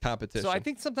competition. So I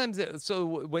think sometimes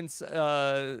when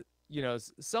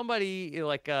somebody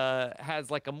like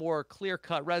has like a more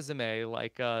clear-cut resume,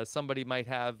 like somebody might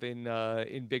have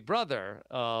in Big Brother,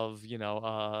 of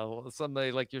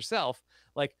somebody like yourself,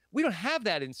 like we don't have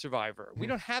that in Survivor. We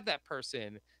don't have that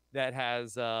person that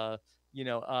has that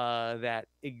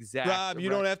exact. Rob, you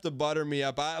don't have to butter me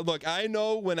up. I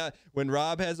know when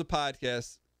Rob Has a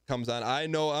Podcast comes on, I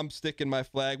know I'm sticking my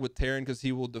flag with Taryn because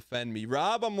he will defend me.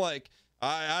 Rob, I'm like,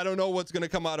 I don't know what's gonna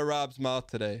come out of Rob's mouth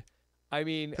today. I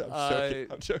mean,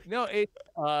 I'm joking. No,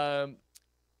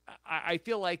 I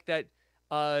feel like that.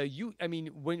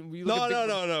 When we look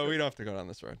no, we don't have to go down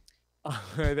this road. We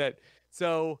could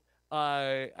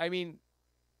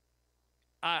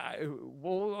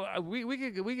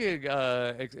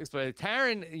explain.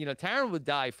 Taryn would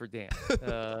die for Dan.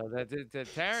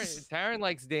 Taryn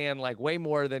likes Dan like way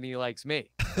more than he likes me.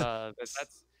 He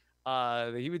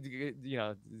would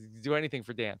do anything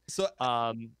for Dan. So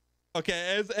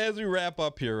okay, as we wrap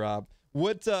up here, Rob,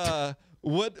 What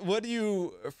do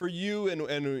you, for you,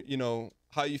 and you know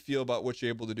how you feel about what you're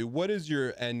able to do? What is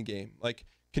your end game? Like,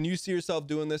 can you see yourself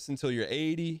doing this until you're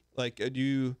 80? Like, do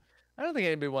you? I don't think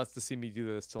anybody wants to see me do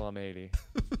this till I'm 80.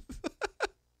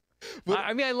 What,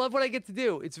 I mean, I love what I get to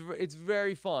do. It's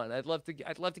very fun. I'd love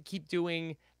to keep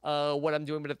doing what I'm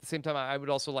doing, but at the same time, I would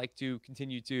also like to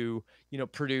continue to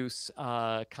produce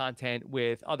content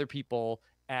with other people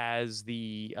as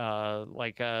the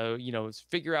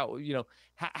figure out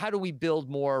how do we build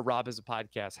more Rob as a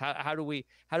podcast? How do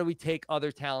we take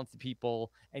other talented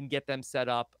people and get them set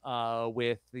up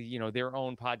with their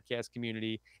own podcast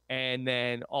community, and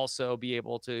then also be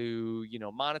able to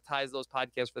monetize those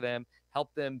podcasts for them,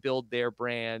 help them build their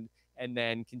brand, and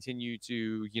then continue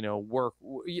to work.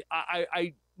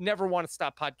 I never want to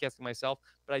stop podcasting myself,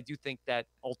 but I do think that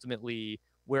ultimately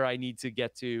where I need to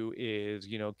get to is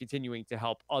continuing to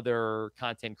help other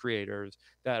content creators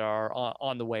that are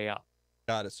on the way up.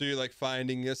 got it. So you're like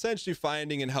essentially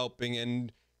finding and helping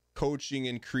and coaching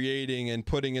and creating and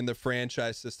putting in the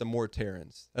franchise system more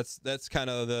Terrans. That's kind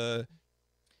of the.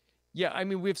 Yeah, I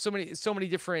mean, we have so many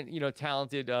different,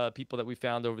 talented people that we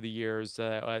found over the years.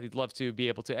 I'd love to be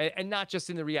able to, and not just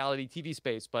in the reality TV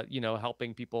space, but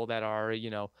helping people that are,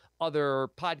 other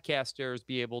podcasters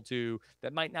be able to,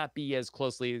 that might not be as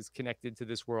closely as connected to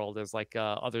this world as like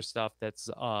other stuff that's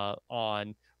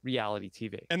on reality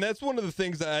TV. And that's one of the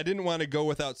things that I didn't want to go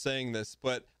without saying this,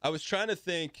 but I was trying to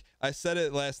think. I said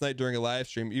it last night during a live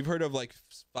stream. You've heard of like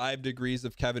 5 degrees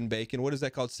of Kevin Bacon. What is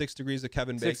that called? 6 degrees of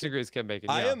Kevin Bacon? 6 degrees of Kevin Bacon,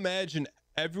 yeah. I imagine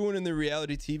everyone in the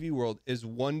reality TV world is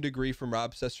 1 degree from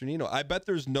Rob Cesternino. I bet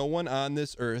there's no one on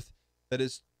this earth that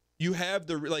is, you have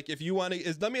the, like, if you want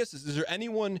to, let me ask this, is there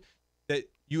anyone that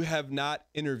you have not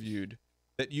interviewed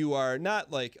that you are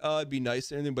not like, oh, it'd be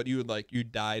nice or anything, but you would like, you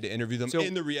die to interview them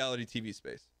in the reality TV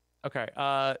space? Okay.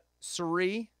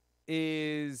 Suri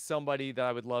is somebody that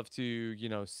I would love to,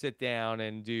 sit down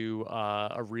and do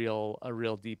a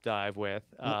real deep dive with.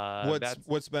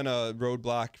 What's been a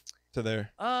roadblock to there?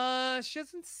 She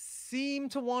doesn't seem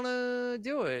to want to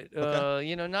do it.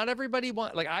 Okay. Not everybody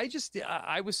like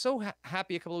I was so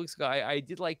happy a couple of weeks ago. I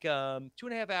did like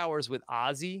 2.5 hours with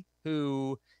Ozzy,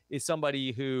 who is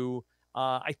somebody who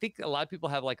I think a lot of people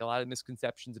have like a lot of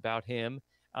misconceptions about him.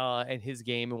 And his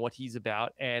game and what he's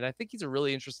about. And I think he's a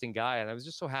really interesting guy. And I was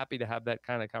just so happy to have that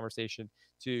kind of conversation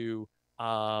to,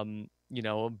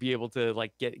 be able to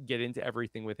like get into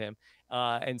everything with him.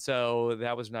 And so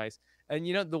that was nice. And,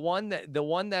 the one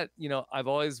that, I've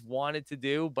always wanted to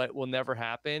do, but will never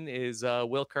happen is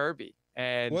Will Kirby.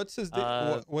 And what's his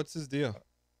deal?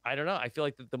 I don't know. I feel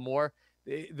like that the more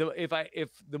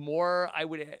I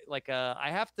would like, I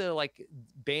have to like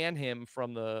ban him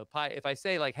from the pie. If I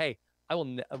say like, hey, I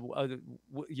will,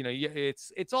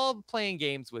 it's all playing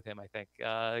games with him. I think,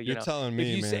 You're telling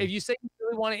me, man. If you say you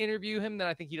really want to interview him, then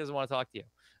I think he doesn't want to talk to you.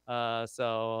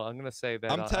 So I'm going to say that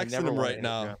I'm texting him right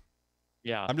now.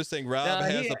 Yeah. I'm just saying Rob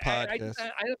has a podcast.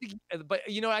 I don't think, but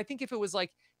I think if it was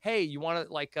like, hey, you want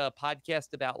to like a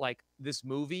podcast about like this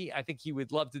movie, I think he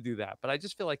would love to do that. But I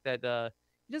just feel like that,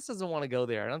 he just doesn't want to go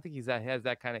there. I don't think has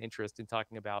that kind of interest in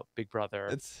talking about Big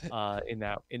Brother in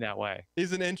that way.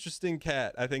 He's an interesting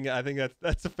cat. I think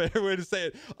that's a fair way to say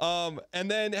it. And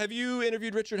then have you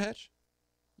interviewed Richard Hatch?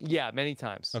 Yeah, many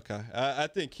times. Okay. I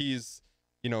think he's,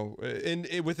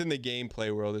 within the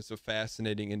gameplay world, is a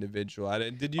fascinating individual.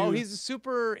 Oh, he's a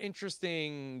super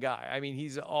interesting guy. I mean,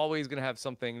 he's always going to have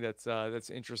something that's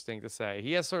interesting to say.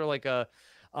 He has sort of like a,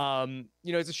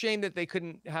 it's a shame that they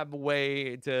couldn't have a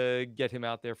way to get him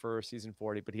out there for season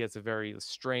 40, but he has a very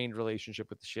strained relationship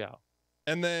with the show.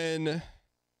 And then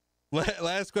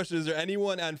last question, is there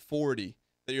anyone on 40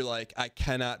 that you're like, I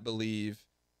cannot believe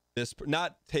this,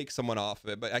 not take someone off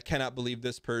of it, but I cannot believe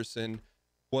this person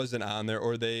wasn't on there,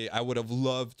 or I would have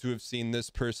loved to have seen this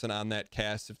person on that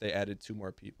cast if they added 2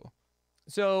 more people?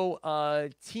 So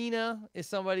Tina is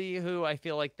somebody who I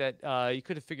feel like that you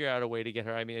could have figured out a way to get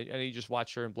her. I mean, I know you just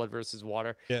watched her in Blood versus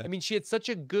Water. Yeah. I mean, she had such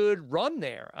a good run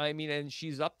there. I mean, and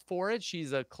she's up for it.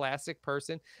 She's a classic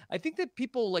person. I think that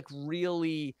people like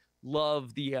really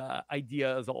love the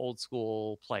idea of the old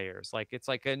school players. Like it's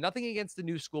like nothing against the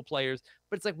new school players,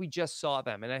 but it's like we just saw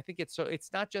them. And I think it's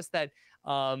not just that,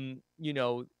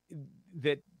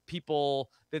 that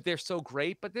people that they're so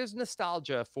great, but there's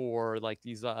nostalgia for like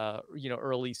these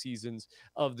early seasons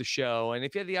of the show, and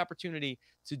if you had the opportunity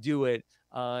to do it,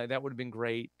 that would have been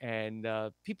great. And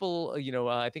people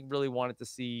I think really wanted to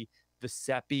see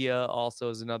Vesepia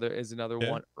also is another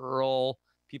one. Earl,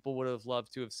 people would have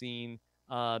loved to have seen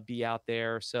be out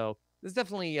there. So there's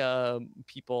definitely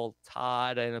people.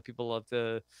 Todd, I know people love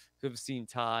to have seen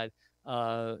Todd.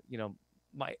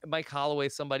 Mike Holloway,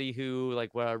 somebody who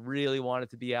like what I really wanted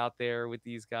to be out there with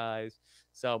these guys.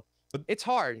 So it's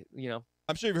hard, you know.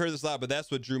 I'm sure you've heard this a lot, but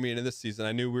that's what drew me into this season.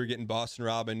 I knew we were getting Boston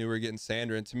Rob. I knew we were getting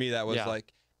Sandra. And to me, that was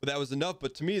like, but that was enough.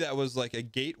 But to me, that was like a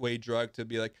gateway drug to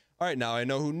be like, all right, now I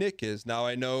know who Nick is. Now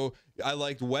I know I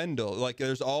liked Wendell. Like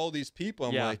there's all these people.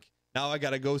 I'm like, now I got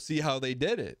to go see how they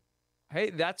did it. Hey,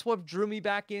 that's what drew me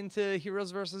back into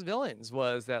Heroes versus Villains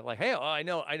was that like, hey, I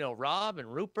know Rob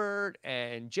and Rupert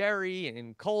and Jerry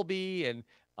and Colby and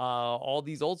all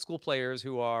these old school players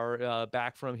who are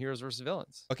back from Heroes versus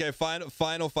Villains. Okay,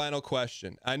 final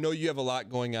question. I know you have a lot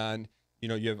going on. You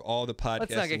know, you have all the podcasts.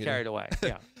 Let's not get carried away.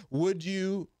 Yeah. Would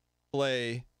you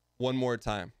play one more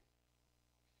time?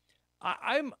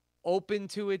 I'm open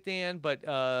to it, Dan, but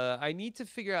I need to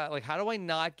figure out like how do I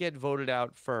not get voted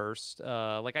out first?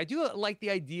 Like I do like the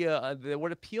idea that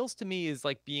what appeals to me is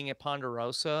like being at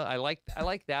Ponderosa. I like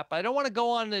that, but I don't want to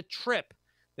go on a trip.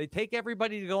 They take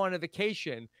everybody to go on a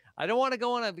vacation. I don't want to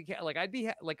go on a vacation. Like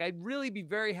I'd really be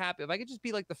very happy if I could just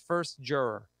be like the first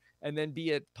juror and then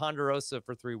be at Ponderosa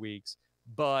for 3 weeks.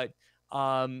 But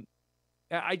I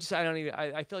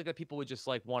feel like that people would just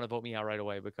like want to vote me out right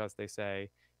away because they say,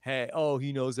 hey, oh,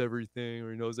 he knows everything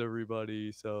or he knows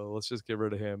everybody, so let's just get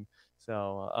rid of him.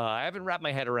 So I haven't wrapped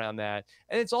my head around that.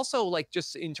 And it's also like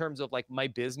just in terms of like my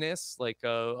business, like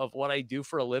of what I do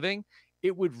for a living,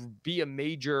 it would be a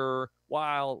major,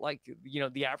 while like, you know,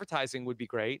 the advertising would be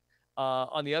great.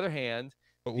 On the other hand,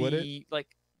 but would it?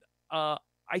 Like, I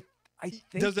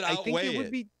think, does it outweigh I think it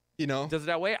would be, you know, does it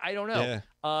outweigh? I don't know. Yeah.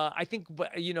 I think,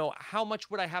 you know, how much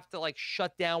would I have to like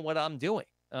shut down what I'm doing?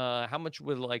 How much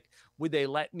would they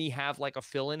let me have like a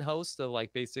fill-in host of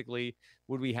like basically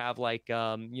would we have like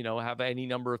you know, have any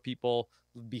number of people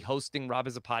be hosting Rob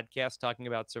as a podcast talking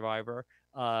about Survivor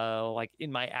like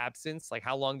in my absence? Like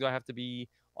how long do I have to be?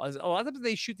 A lot of times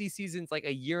they shoot these seasons like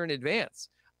a year in advance.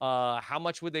 How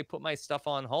much would they put my stuff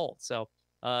on hold? So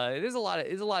it is a lot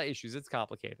of issues. It's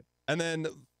complicated. And then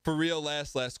for real,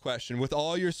 last question, with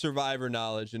all your Survivor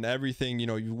knowledge and everything, you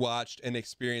know, you watched and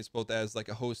experienced both as like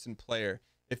a host and player,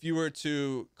 if you were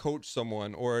to coach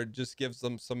someone or just give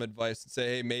them some advice and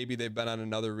say, hey, maybe they've been on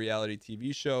another reality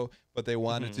TV show, but they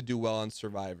wanted to do well on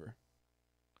Survivor,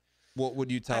 what would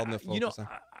you tell them to focus on?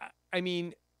 I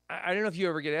mean, I don't know if you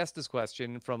ever get asked this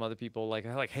question from other people,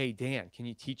 like, hey, Dan, can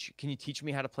you teach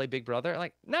me how to play Big Brother?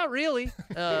 Like, not really.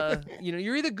 You know,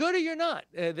 you're either good or you're not.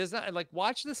 There's not like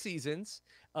watch the seasons.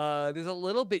 There's a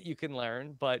little bit you can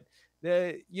learn, but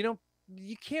you know,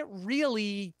 you can't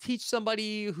really teach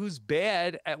somebody who's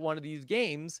bad at one of these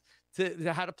games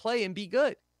to how to play and be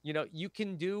good. You know, you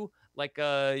can do like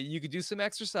you could do some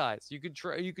exercise. You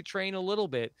could train a little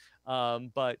bit.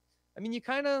 But I mean, you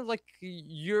kind of like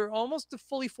you're almost a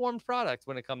fully formed product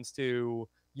when it comes to,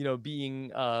 you know,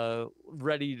 being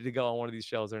ready to go on one of these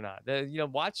shows or not. You know,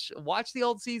 watch the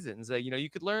old seasons. You know, you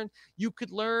could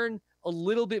learn a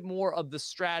little bit more of the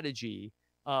strategy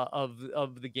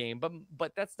of the game,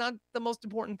 but that's not the most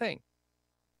important thing.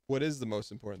 What is the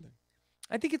most important thing?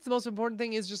 I think it's the most important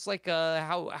thing is just like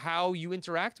how you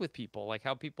interact with people, like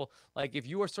how people, like if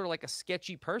you are sort of like a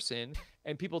sketchy person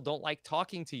and people don't like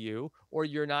talking to you or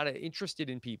you're not interested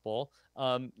in people,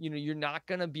 you know, you're not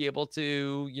going to be able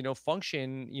to, you know,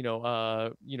 function,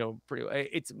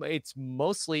 it's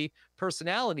mostly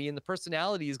personality, and the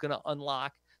personality is going to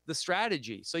unlock the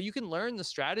strategy. So you can learn the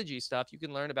strategy stuff. You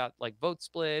can learn about like vote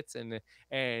splits and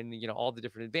you know, all the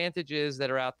different advantages that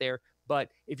are out there. But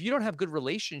if you don't have good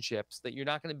relationships, that you're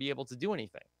not going to be able to do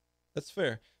anything. That's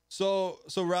fair. So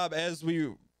Rob, as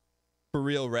we for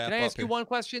real wrap up, can I ask you one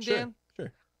question, Dan?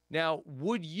 Sure. Now,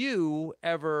 would you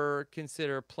ever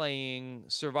consider playing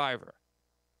Survivor?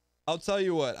 I'll tell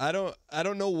you what. I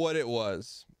don't know what it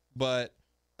was, but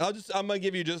I'm gonna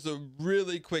give you just a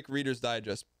really quick Reader's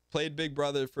Digest. Played Big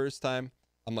Brother the first time.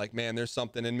 I'm like, man, there's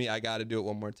something in me. I got to do it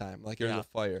one more time. Like there's a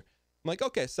fire. I'm like,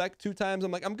 okay, 2 times.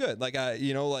 I'm like, I'm good. Like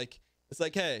it's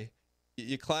like, hey,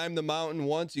 you climb the mountain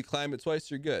once, you climb it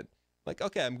twice, you're good. I'm like,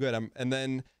 okay, I'm good. And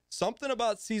then something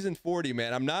about season 40,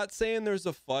 man. I'm not saying there's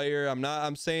a fire.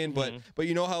 I'm saying, but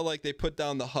you know how like they put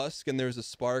down the husk and there's a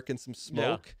spark and some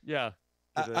smoke. Yeah.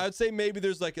 I would say maybe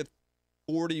there's like a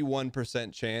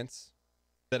 41% chance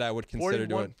that I would consider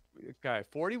doing. Okay,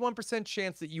 41%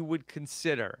 chance that you would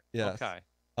consider. Yes. Okay.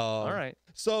 All right.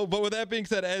 So, but with that being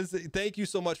said, thank you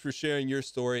so much for sharing your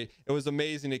story. It was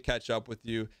amazing to catch up with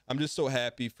you. I'm just so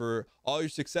happy for all your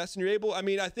success, and you're able. I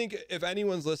mean, I think if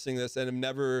anyone's listening to this and have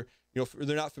never, you know,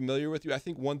 they're not familiar with you, I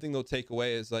think one thing they'll take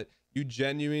away is that you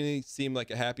genuinely seem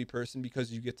like a happy person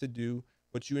because you get to do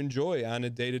what you enjoy on a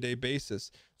day-to-day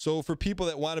basis. So, for people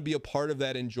that want to be a part of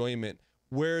that enjoyment,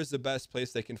 where is the best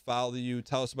place they can follow you?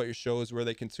 Tell us about your shows, where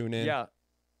they can tune in. Yeah.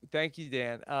 Thank you,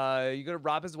 Dan. You go to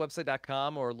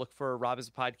robhasawebsite.com or look for Rob Has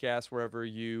a Podcast wherever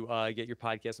you get your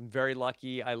podcast. I'm very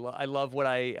lucky. I love what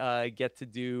I get to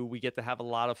do. We get to have a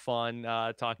lot of fun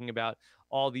talking about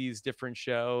all these different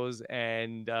shows,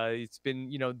 and it's been,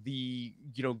 the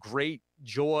great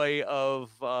joy of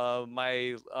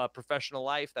my professional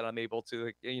life that I'm able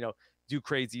to, do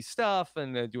crazy stuff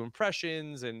and do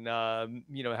impressions and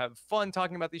have fun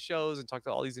talking about these shows and talk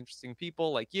to all these interesting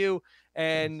people like you.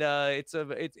 And it's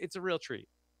a real treat.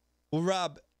 Well,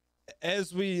 Rob,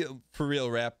 as we for real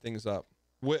wrap things up,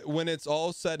 when it's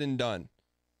all said and done,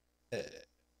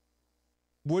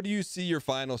 what do you see your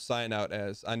final sign out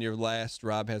as on your last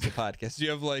Rob Has a Podcast? Do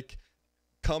you have like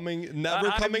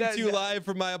never coming to you live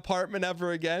from my apartment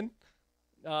ever again?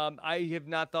 I have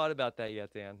not thought about that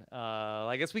yet, Dan.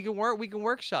 I guess we can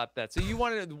workshop that. So you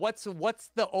wanted what's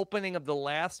the opening of the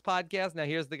last podcast? Now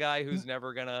here's the guy who's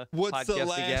never gonna what's podcast the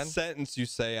last again. sentence you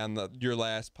say on your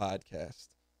last podcast?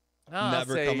 I'll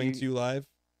Never say, coming to you live?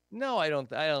 No, I don't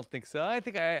think so. I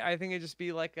think it'd just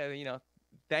be like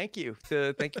thank you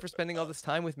for spending all this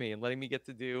time with me and letting me get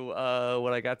to do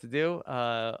what I got to do.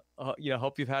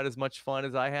 Hope you've had as much fun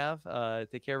as I have.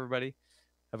 Take care, everybody.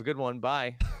 Have a good one.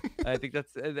 Bye. I think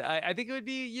that's. I think it would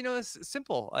be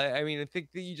simple. I mean, I think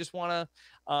that you just want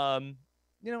to.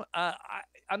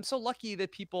 I'm so lucky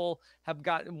that people have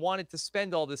wanted to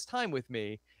spend all this time with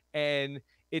me, and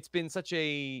it's been such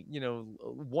a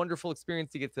wonderful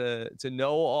experience to get to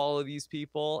know all of these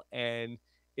people, and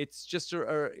it's just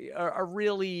a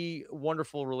really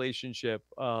wonderful relationship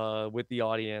with the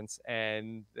audience.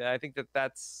 And I think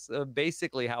that's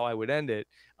basically how I would end it.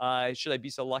 Should I be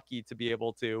so lucky to be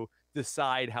able to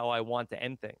decide how I want to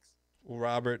end things. Well,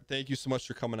 Robert, thank you so much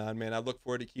for coming on, man. I look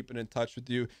forward to keeping in touch with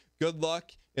you. Good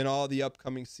luck in all the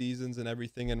upcoming seasons and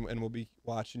everything, and we'll be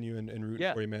watching you and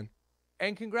rooting for you, man.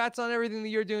 And congrats on everything that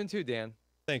you're doing too, Dan.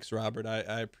 Thanks, Robert.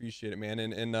 I appreciate it, man.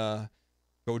 And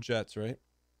go Jets, right?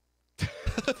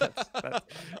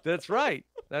 That's right.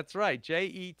 That's right.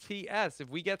 Jets. If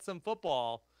we get some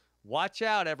football, watch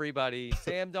out, everybody.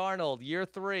 Sam Darnold, year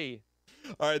 3.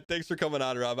 All right. Thanks for coming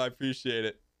on, Rob. I appreciate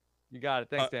it. You got it.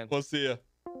 Thanks, Dan. We'll see you.